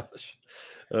my gosh.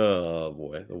 Oh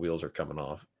boy, the wheels are coming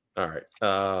off. All right.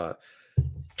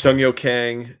 Kyung-Yo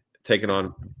Kang taking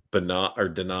on Dana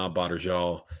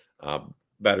Batterjal.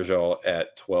 Batterjal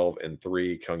at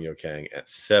 12-3. Kyung-Yo Kang at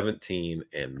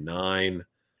 17-9.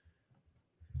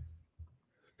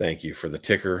 Thank you for the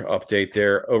ticker update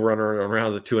there. Over under on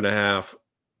rounds at 2.5.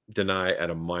 Deny at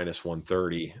a minus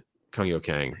 130. Kyung-Yo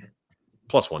Kang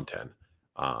plus 110.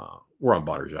 We're on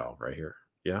Batterjal right here.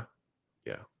 Yeah.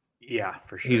 Yeah,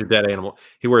 for sure. He's a dead animal.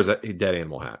 He wears a dead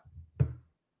animal hat.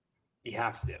 You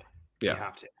have to. Yeah. You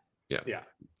have to. Yeah.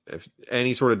 If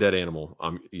any sort of dead animal,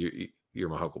 you're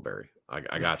my Huckleberry.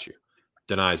 I got you.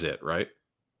 Denies it, right?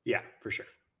 Yeah, for sure.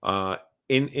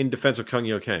 In defense of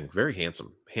Kyung-Yo Kang, very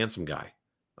handsome guy,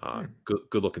 good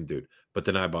looking dude. But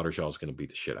Deny Batterjal is going to beat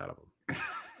the shit out of him.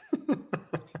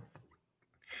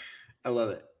 I love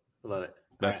it.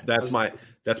 That's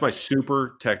my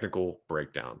super technical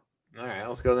breakdown. All right,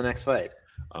 let's go to the next fight.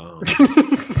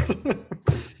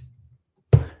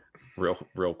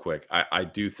 Real quick. I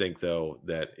do think though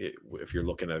that if you're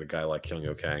looking at a guy like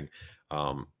Kyung-Yo Kang,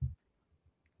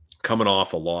 coming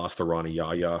off a loss to Ronnie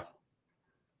Yaya,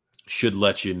 should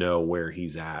let you know where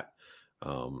he's at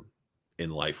in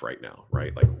life right now,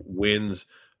 right? Like wins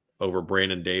over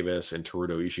Brandon Davis and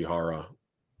Teruto Ishihara,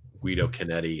 Guido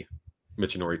Canetti,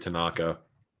 Michinori Tanaka.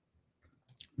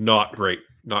 Not great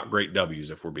W's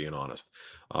if we're being honest.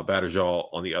 Batterjal,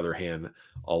 on the other hand,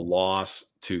 a loss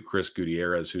to Chris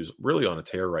Gutierrez, who's really on a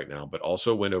tear right now, but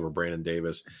also win over Brandon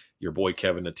Davis, your boy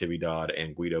Kevin Natividad,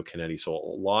 and Guido Canetti. So a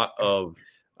lot of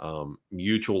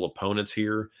mutual opponents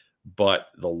here, but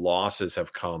the losses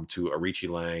have come to Arichi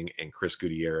Lang and Chris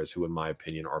Gutierrez, who in my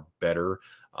opinion are better,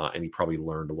 and he probably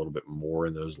learned a little bit more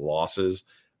in those losses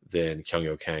than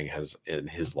Kyung-Yo Kang has in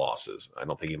his losses. I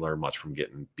don't think he learned much from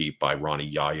getting beat by Ronnie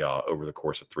Yaya over the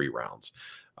course of 3 rounds.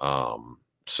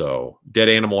 So dead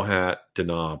animal hat,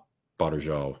 Dana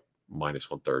Batterjal minus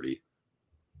 130.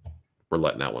 We're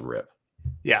letting that one rip.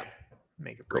 Yeah,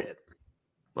 make it rip.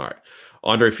 All right.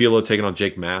 Andre Filo taking on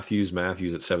Jake Matthews.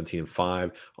 Matthews at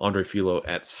 17-5. Andre Filo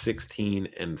at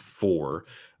 16-4.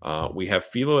 We have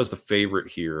Filo as the favorite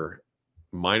here.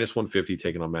 Minus 150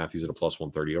 taking on Matthews at a plus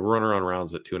 130. Over on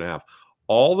rounds at 2.5.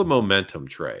 All the momentum,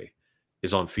 Trey,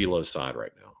 is on Filo's side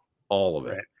right now. All of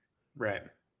it. Right.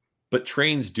 But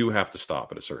trains do have to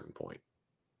stop at a certain point.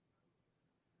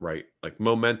 Right? Like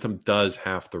momentum does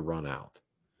have to run out.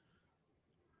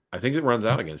 I think it runs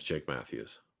out against Jake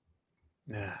Matthews.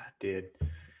 Nah, dude.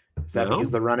 Is that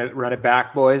because the run it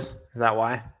back, boys? Is that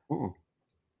why?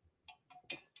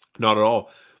 Not at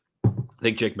all. I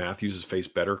think Jake Matthews has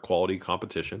faced better quality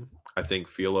competition. I think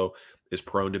Filo is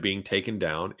prone to being taken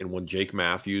down, and when Jake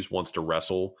Matthews wants to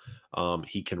wrestle,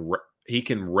 he can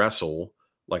wrestle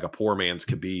like a poor man's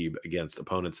Khabib against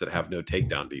opponents that have no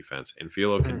takedown defense, and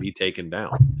Filo can be taken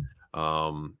down.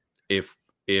 If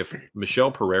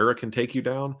Michel Pereira can take you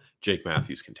down, Jake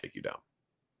Matthews can take you down.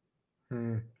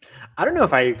 I don't know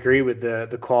if I agree with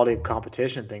the quality of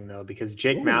competition thing though, because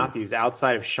Jake Matthews,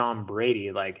 outside of Sean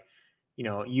Brady, like, you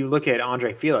know, you look at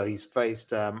Andre Filo, he's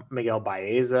faced Miguel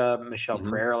Baeza, Michel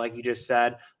Pereira, like you just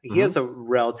said. He has a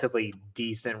relatively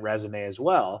decent resume as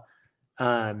well.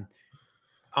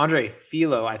 Andre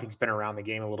Filo, I think, has been around the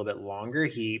game a little bit longer.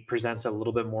 He presents a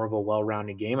little bit more of a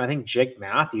well-rounded game. I think Jake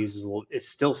Matthews is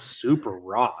still super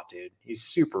raw, dude. He's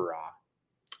super raw.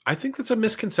 I think that's a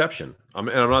misconception. I'm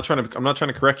not trying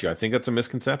to correct you. I think that's a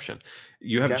misconception.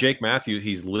 You have Jake Matthews.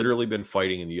 He's literally been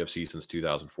fighting in the UFC since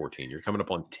 2014. You're coming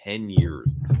up on 10 years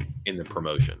in the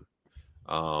promotion.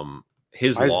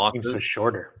 His loss seems so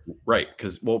shorter, right?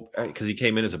 Because he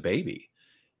came in as a baby.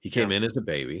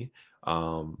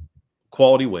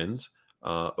 Quality wins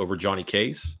over Johnny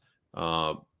Case,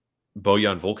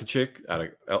 Bojan Volkacic out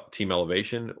of Team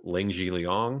Elevation, Lingji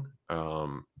Liang,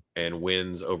 and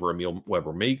wins over Emil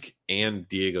Weber-Meek and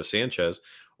Diego Sanchez.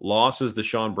 Losses to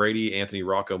Sean Brady, Anthony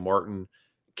Rocco Martin,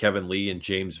 Kevin Lee, and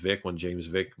James Vick when James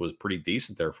Vick was pretty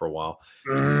decent there for a while.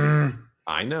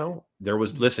 I know.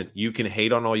 Listen, you can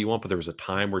hate on all you want, but there was a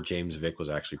time where James Vick was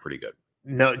actually pretty good.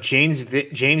 No, James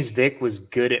Vick was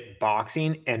good at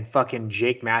boxing, and fucking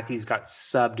Jake Matthews got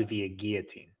subbed via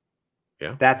guillotine.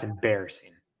 Yeah. That's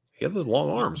embarrassing. He had those long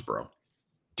arms, bro.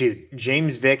 Dude,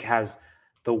 James Vick has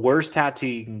the worst tattoo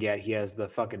you can get. He has the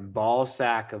fucking ball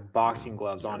sack of boxing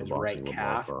gloves on his right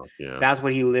calf. Yeah. That's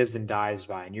what he lives and dies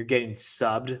by. And you're getting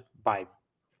subbed by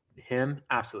him?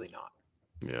 Absolutely not.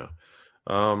 Yeah.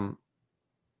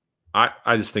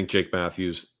 I just think Jake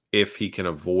Matthews, if he can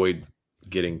avoid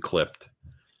getting clipped,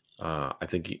 I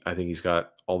think he's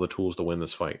got all the tools to win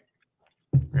this fight.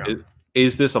 Yeah.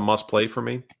 Is this a must play for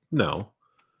me? No.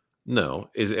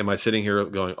 Am I sitting here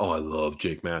going, oh, I love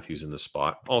Jake Matthews in this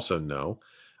spot? Also, no.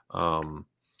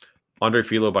 Andre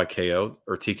Filo by KO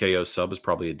or TKO sub is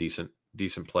probably a decent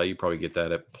play. You probably get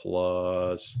that at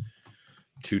plus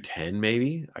 210,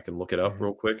 maybe. I can look it up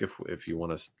real quick if you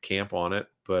want to camp on it.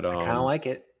 But I kind of like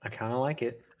it.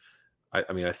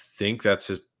 I mean, I think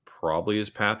that's probably his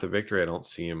path to victory. I don't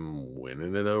see him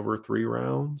winning it over 3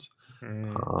 rounds.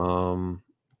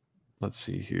 Let's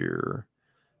see here.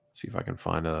 See if I can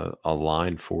find a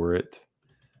line for it.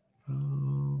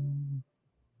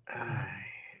 I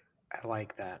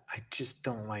like that. I just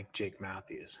don't like Jake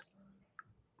Matthews.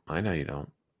 I know you don't.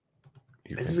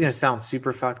 This is going to sound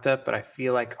super fucked up, but I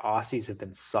feel like Aussies have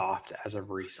been soft as of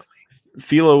recently.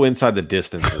 Filo inside the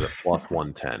distance is at plus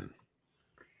 110.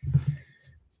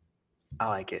 I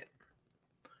like it.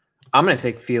 I'm going to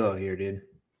take Filo here, dude.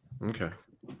 Okay.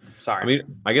 Sorry. I mean,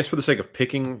 I guess for the sake of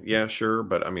picking, yeah, sure,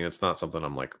 but I mean, it's not something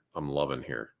I'm loving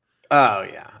here. Oh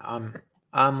yeah,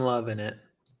 I'm loving it.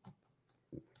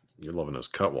 You're loving those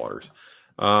cutwaters.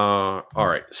 All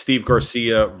right, Steve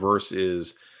Garcia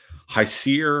versus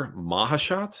Haisir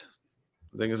Mahashat.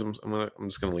 The thing is, I'm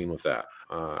just gonna lean with that.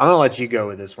 I'm gonna let you go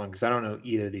with this one because I don't know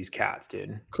either of these cats,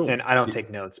 dude. Cool. And I don't take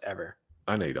notes ever.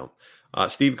 I know you don't.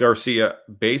 Steve Garcia,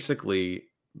 basically,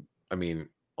 I mean,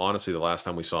 honestly, the last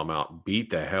time we saw him out, beat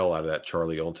the hell out of that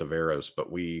Charlie Ontiveros,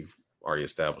 but we've already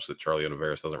established that Charlie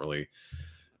Ontiveros doesn't really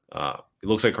it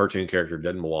looks like a cartoon character,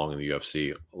 doesn't belong in the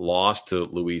UFC. Lost to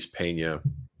Luis Pena.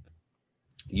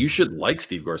 You should like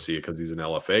Steve Garcia because he's an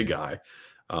LFA guy.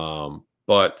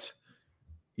 But,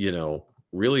 you know,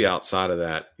 really outside of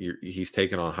that, he's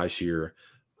taken on Haisir,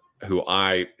 who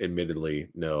I admittedly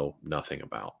know nothing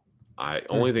about.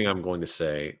 Only thing I'm going to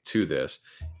say to this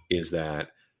is that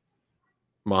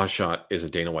Mahashat is a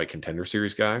Dana White Contender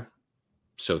Series guy.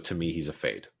 So to me, he's a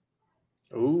fade.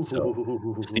 Ooh.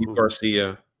 So Steve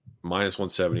Garcia, minus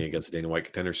 170 against a Dana White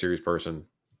Contender Series person.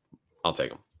 I'll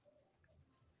take him.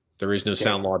 There is no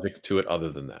sound logic to it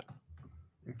other than that.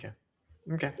 Okay.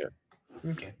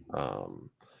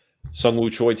 Sung Woo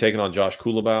Choi taking on Josh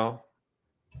Kulabau.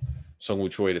 Sung Woo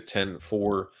Choi at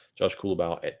 10-4. Josh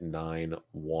Kulabau at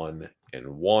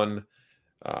 9-1-1.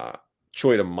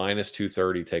 Choi to minus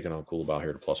 230, taking on Kulabau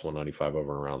here to plus 195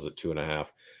 over and rounds at 2.5.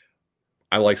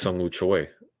 I like Sung Woo Choi.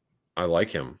 I like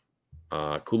him.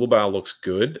 Kulabau looks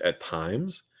good at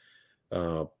times,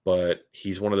 but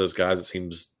he's one of those guys that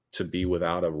seems to be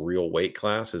without a real weight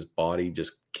class. His body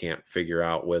just can't figure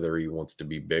out whether he wants to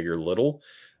be big or little.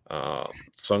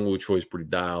 Sung Woo Choi is pretty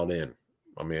dialed in.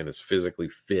 My man is physically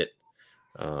fit.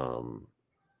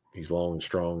 He's long and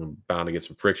strong and bound to get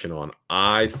some friction on.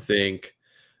 I think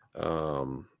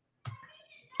Sung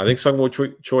Woo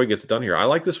Choi gets done here. I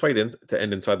like this fight to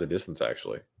end inside the distance,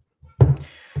 actually.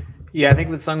 Yeah, I think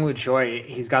with Sung Woo Choi,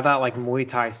 he's got that like Muay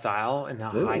Thai style and a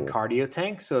high cardio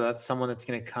tank. So that's someone that's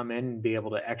going to come in and be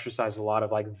able to exercise a lot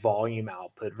of like volume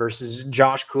output versus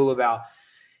Josh Kulabau.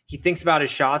 He thinks about his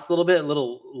shots a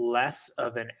little less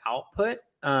of an output.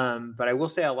 But I will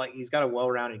say he's got a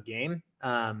well-rounded game.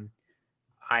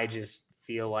 I just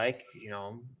feel like,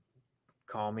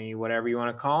 call me whatever you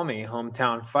want to call me.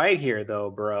 Hometown fight here, though,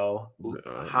 bro.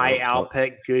 High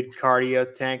output, good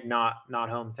cardio tank, not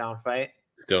hometown fight.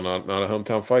 Still not a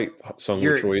hometown fight. Sung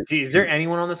Woo Choi. Is there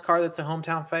anyone on this card that's a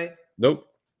hometown fight? Nope.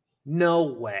 No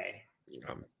way.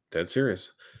 I'm dead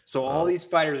serious. So all these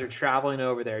fighters are traveling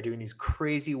over there doing these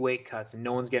crazy weight cuts, and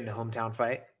no one's getting a hometown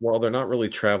fight? Well, they're not really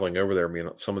traveling over there. I mean,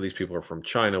 some of these people are from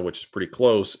China, which is pretty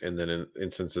close. And then in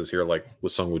instances here, like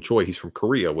with Sung Woo Choi, he's from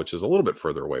Korea, which is a little bit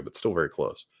further away, but still very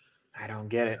close. I don't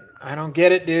get it,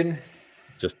 dude.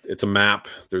 It's a map.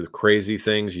 They're the crazy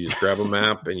things. You just grab a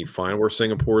map and you find where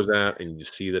Singapore's at, and you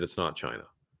see that it's not China.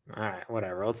 All right,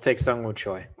 whatever. Let's take Sung Woo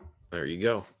Choi. There you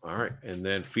go. All right. And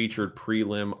then featured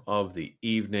prelim of the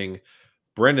evening,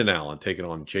 Brendan Allen taking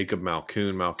on Jacob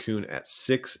Malkoun. Malkoun at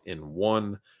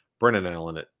 6-1. Brendan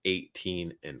Allen at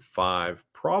 18-5.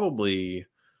 Probably,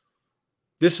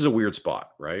 this is a weird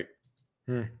spot, right?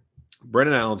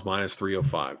 Brendan Allen's minus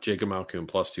 305. Jacob Malkoun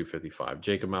plus 255.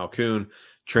 Jacob Malkoun,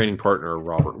 training partner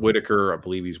Robert Whitaker. I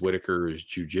believe he's Whitaker's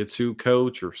jiu-jitsu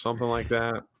coach or something like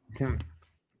that.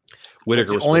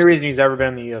 Whitaker was the only reason he's ever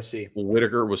been in the UFC. Well,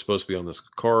 Whitaker was supposed to be on this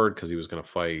card because he was going to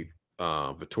fight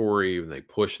Vettori, and they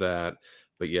pushed that.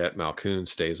 But yet Malkoun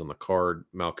stays on the card.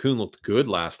 Malkoun looked good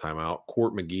last time out.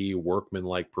 Court McGee,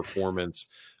 workman-like performance.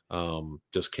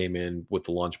 Just came in with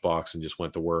the lunchbox and just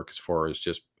went to work as far as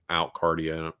just out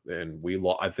cardio. And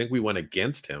I think we went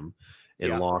against him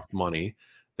and lost money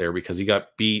there because he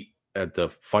got beat at the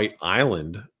Fight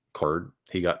Island card.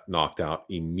 He got knocked out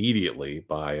immediately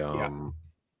by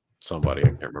somebody. I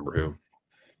can't remember who.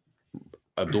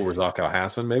 Abdul Razak Al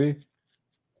Hassan, maybe?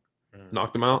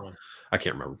 Knocked him out. I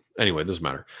can't remember. Anyway, it doesn't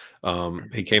matter.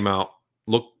 He came out,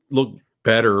 looked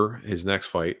better his next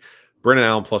fight. Brendan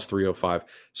Allen plus 305.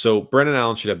 So Brendan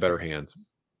Allen should have better hands.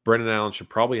 Brendan Allen should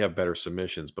probably have better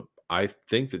submissions, but I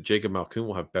think that Jacob Malkoun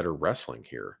will have better wrestling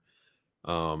here.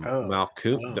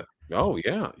 Malkoun. Oh,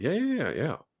 yeah.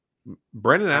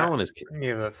 Brendan Allen is.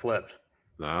 You have it flipped.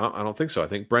 No, I don't think so. I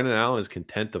think Brendan Allen is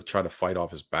content to try to fight off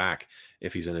his back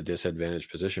if he's in a disadvantaged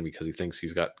position because he thinks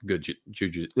he's got good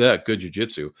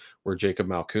jiu-jitsu, where Jacob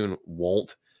Malkoun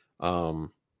won't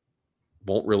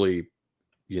really,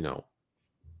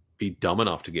 be dumb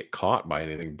enough to get caught by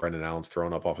anything Brendan Allen's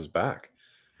throwing up off his back.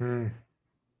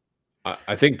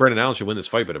 I think Brendan Allen should win this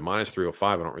fight, but at minus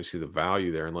 305, I don't really see the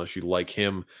value there unless you like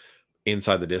him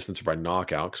inside the distance or by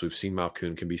knockout, because we've seen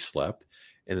Malkoun can be slept.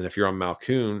 And then if you're on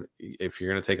Malkoun, if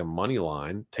you're going to take a money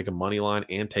line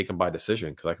and take him by decision,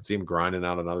 because I can see him grinding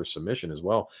out another submission as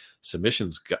well.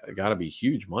 Submissions got to be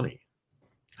huge money.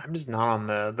 I'm just not on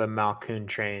the Malkoun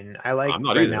train. I like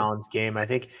Brendan Allen's game. I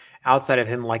think outside of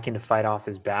him liking to fight off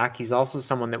his back, he's also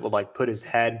someone that would like put his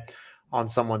head on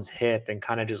someone's hip and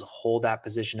kind of just hold that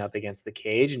position up against the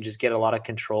cage and just get a lot of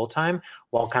control time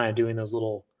while kind of doing those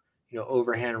little,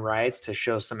 overhand rights to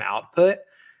show some output.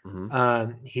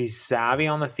 He's savvy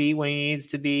on the feet when he needs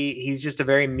to be. He's just a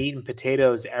very meat and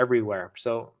potatoes everywhere.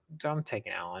 So I'm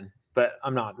taking Allen, but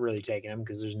I'm not really taking him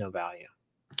because there's no value.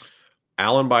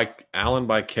 Allen by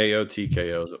KO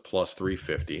TKO is at plus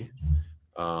 350.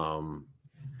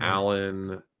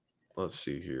 Allen, let's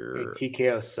see here.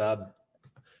 TKO sub.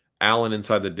 Allen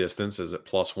inside the distance is at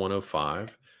plus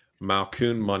 105.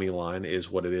 Malkoun money line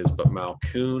is what it is, but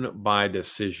Malkoun by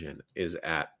decision is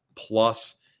at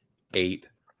plus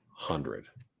 800.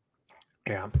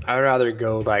 Yeah, I'd rather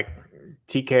go like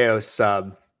TKO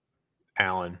sub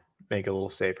Allen, make it a little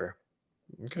safer.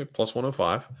 Okay, plus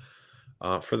 105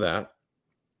 for that.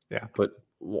 Yeah, but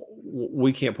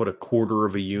we can't put a quarter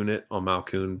of a unit on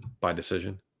Malkoun by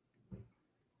decision.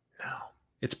 No,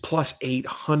 it's plus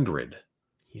 800.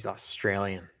 He's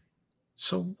Australian.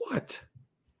 So what?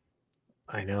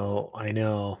 I know.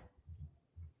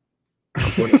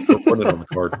 We're putting it on the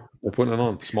card. We're putting it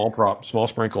on. Small prop, small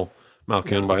sprinkle.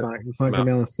 Malkoun it's not going to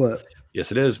be on the slip.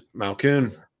 Yes, it is.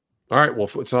 Malkoun. All right. Well,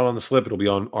 if it's not on the slip, it'll be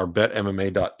on our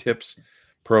betmma.tips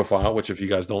profile, which if you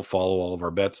guys don't follow all of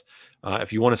our bets,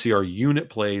 if you want to see our unit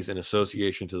plays in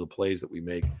association to the plays that we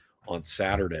make on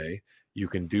Saturday, you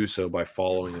can do so by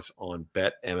following us on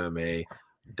betmma.tips.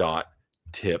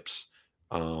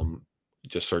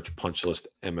 Just search Punch List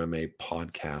MMA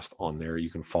podcast on there.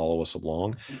 You can follow us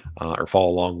along or follow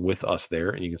along with us there,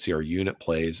 and you can see our unit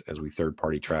plays as we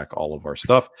third-party track all of our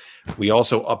stuff. We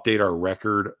also update our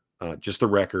record, just the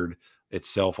record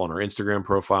itself on our Instagram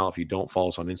profile. If you don't follow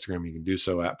us on Instagram, you can do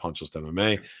so at Punch List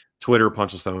MMA. Twitter,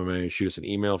 Punch List MMA. Shoot us an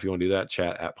email if you want to do that.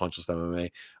 Chat at Punch List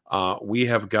MMA. We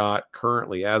have got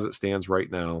currently, as it stands right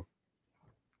now,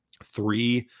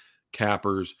 3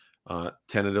 cappers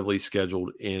tentatively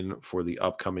scheduled in for the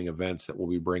upcoming events that we'll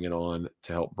be bringing on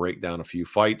to help break down a few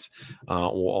fights.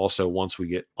 We'll also, once we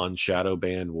get unshadow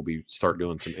banned, we'll start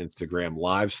doing some Instagram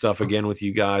live stuff again with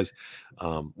you guys.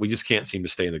 We just can't seem to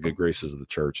stay in the good graces of the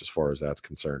church as far as that's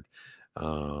concerned.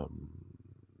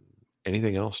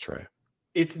 Anything else, Trey?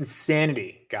 It's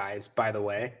insanity, guys, by the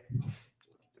way.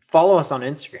 Follow us on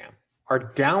Instagram. Our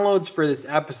downloads for this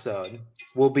episode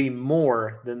will be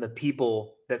more than the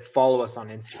people that follow us on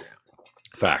Instagram.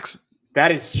 Facts.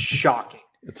 That is shocking.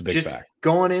 It's a big fact.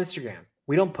 Go on Instagram.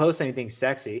 We don't post anything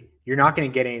sexy. You're not going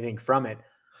to get anything from it,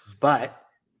 but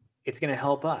it's going to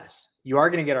help us. You are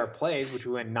going to get our plays, which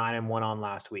we went 9-1 on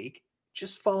last week.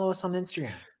 Just follow us on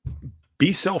Instagram.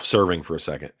 Be self-serving for a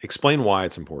second. Explain why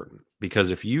it's important.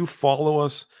 Because if you follow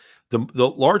us,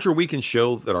 the larger we can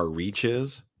show that our reach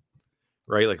is,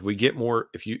 right? Like if we get more,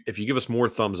 if you give us more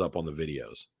thumbs up on the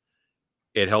videos,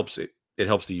 it helps the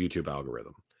YouTube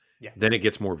algorithm. Yeah. Then it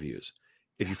gets more views.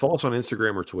 If you follow us on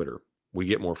Instagram or Twitter, we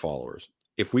get more followers.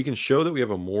 If we can show that we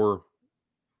have a more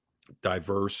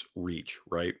diverse reach,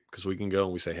 right? Because we can go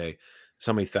and we say, hey,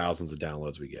 so many thousands of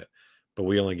downloads we get, but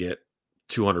we only get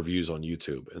 200 views on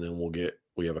YouTube, and then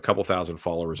we have a couple thousand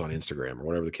followers on Instagram or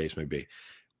whatever the case may be.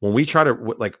 When we try to,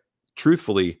 like,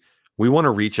 truthfully, we want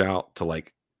to reach out to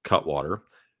like Cutwater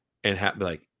and have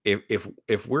like,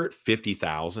 if we're at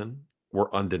 50,000,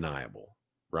 we're undeniable,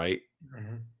 right?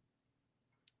 Mm-hmm.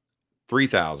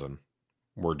 3,000,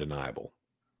 we're deniable.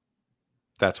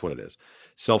 That's what it is.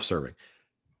 Self-serving.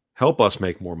 Help us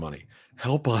make more money.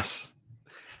 Help us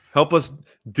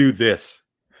do this,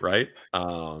 right?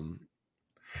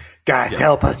 Guys,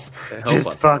 help us.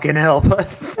 Fucking help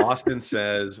us. Austin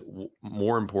says,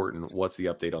 more important, what's the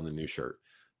update on the new shirt?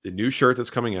 The new shirt that's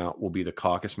coming out will be the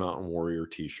Caucasus Mountain Warrior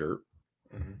t-shirt.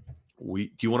 Mm-hmm. Do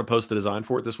you want to post the design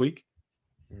for it this week?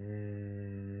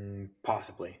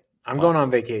 Possibly. I'm going on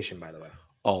vacation, by the way.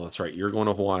 Oh, that's right. You're going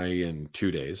to Hawaii in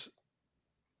 2 days.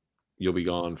 You'll be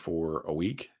gone for a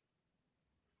week.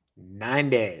 9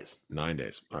 days. 9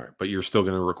 days. All right. But you're still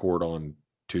going to record on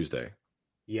Tuesday.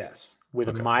 Yes. With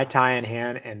a Mai Tai in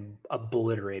hand and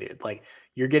obliterated. Like,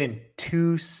 you're getting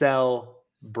 2-cell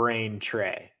brain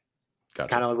tray. Gotcha.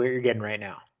 Kind of like what you're getting right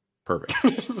now. Perfect.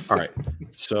 All right.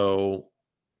 So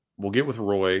we'll get with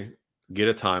Roy, get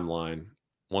a timeline.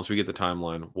 Once we get the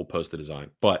timeline, we'll post the design.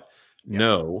 But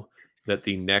know that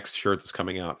the next shirt that's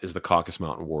coming out is the Caucasus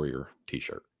Mountain Warrior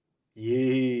t-shirt.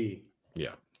 Yee.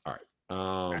 Yeah. All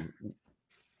right.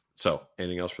 So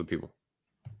anything else for the people?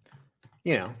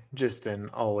 Just an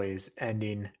always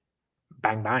ending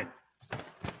bang bang.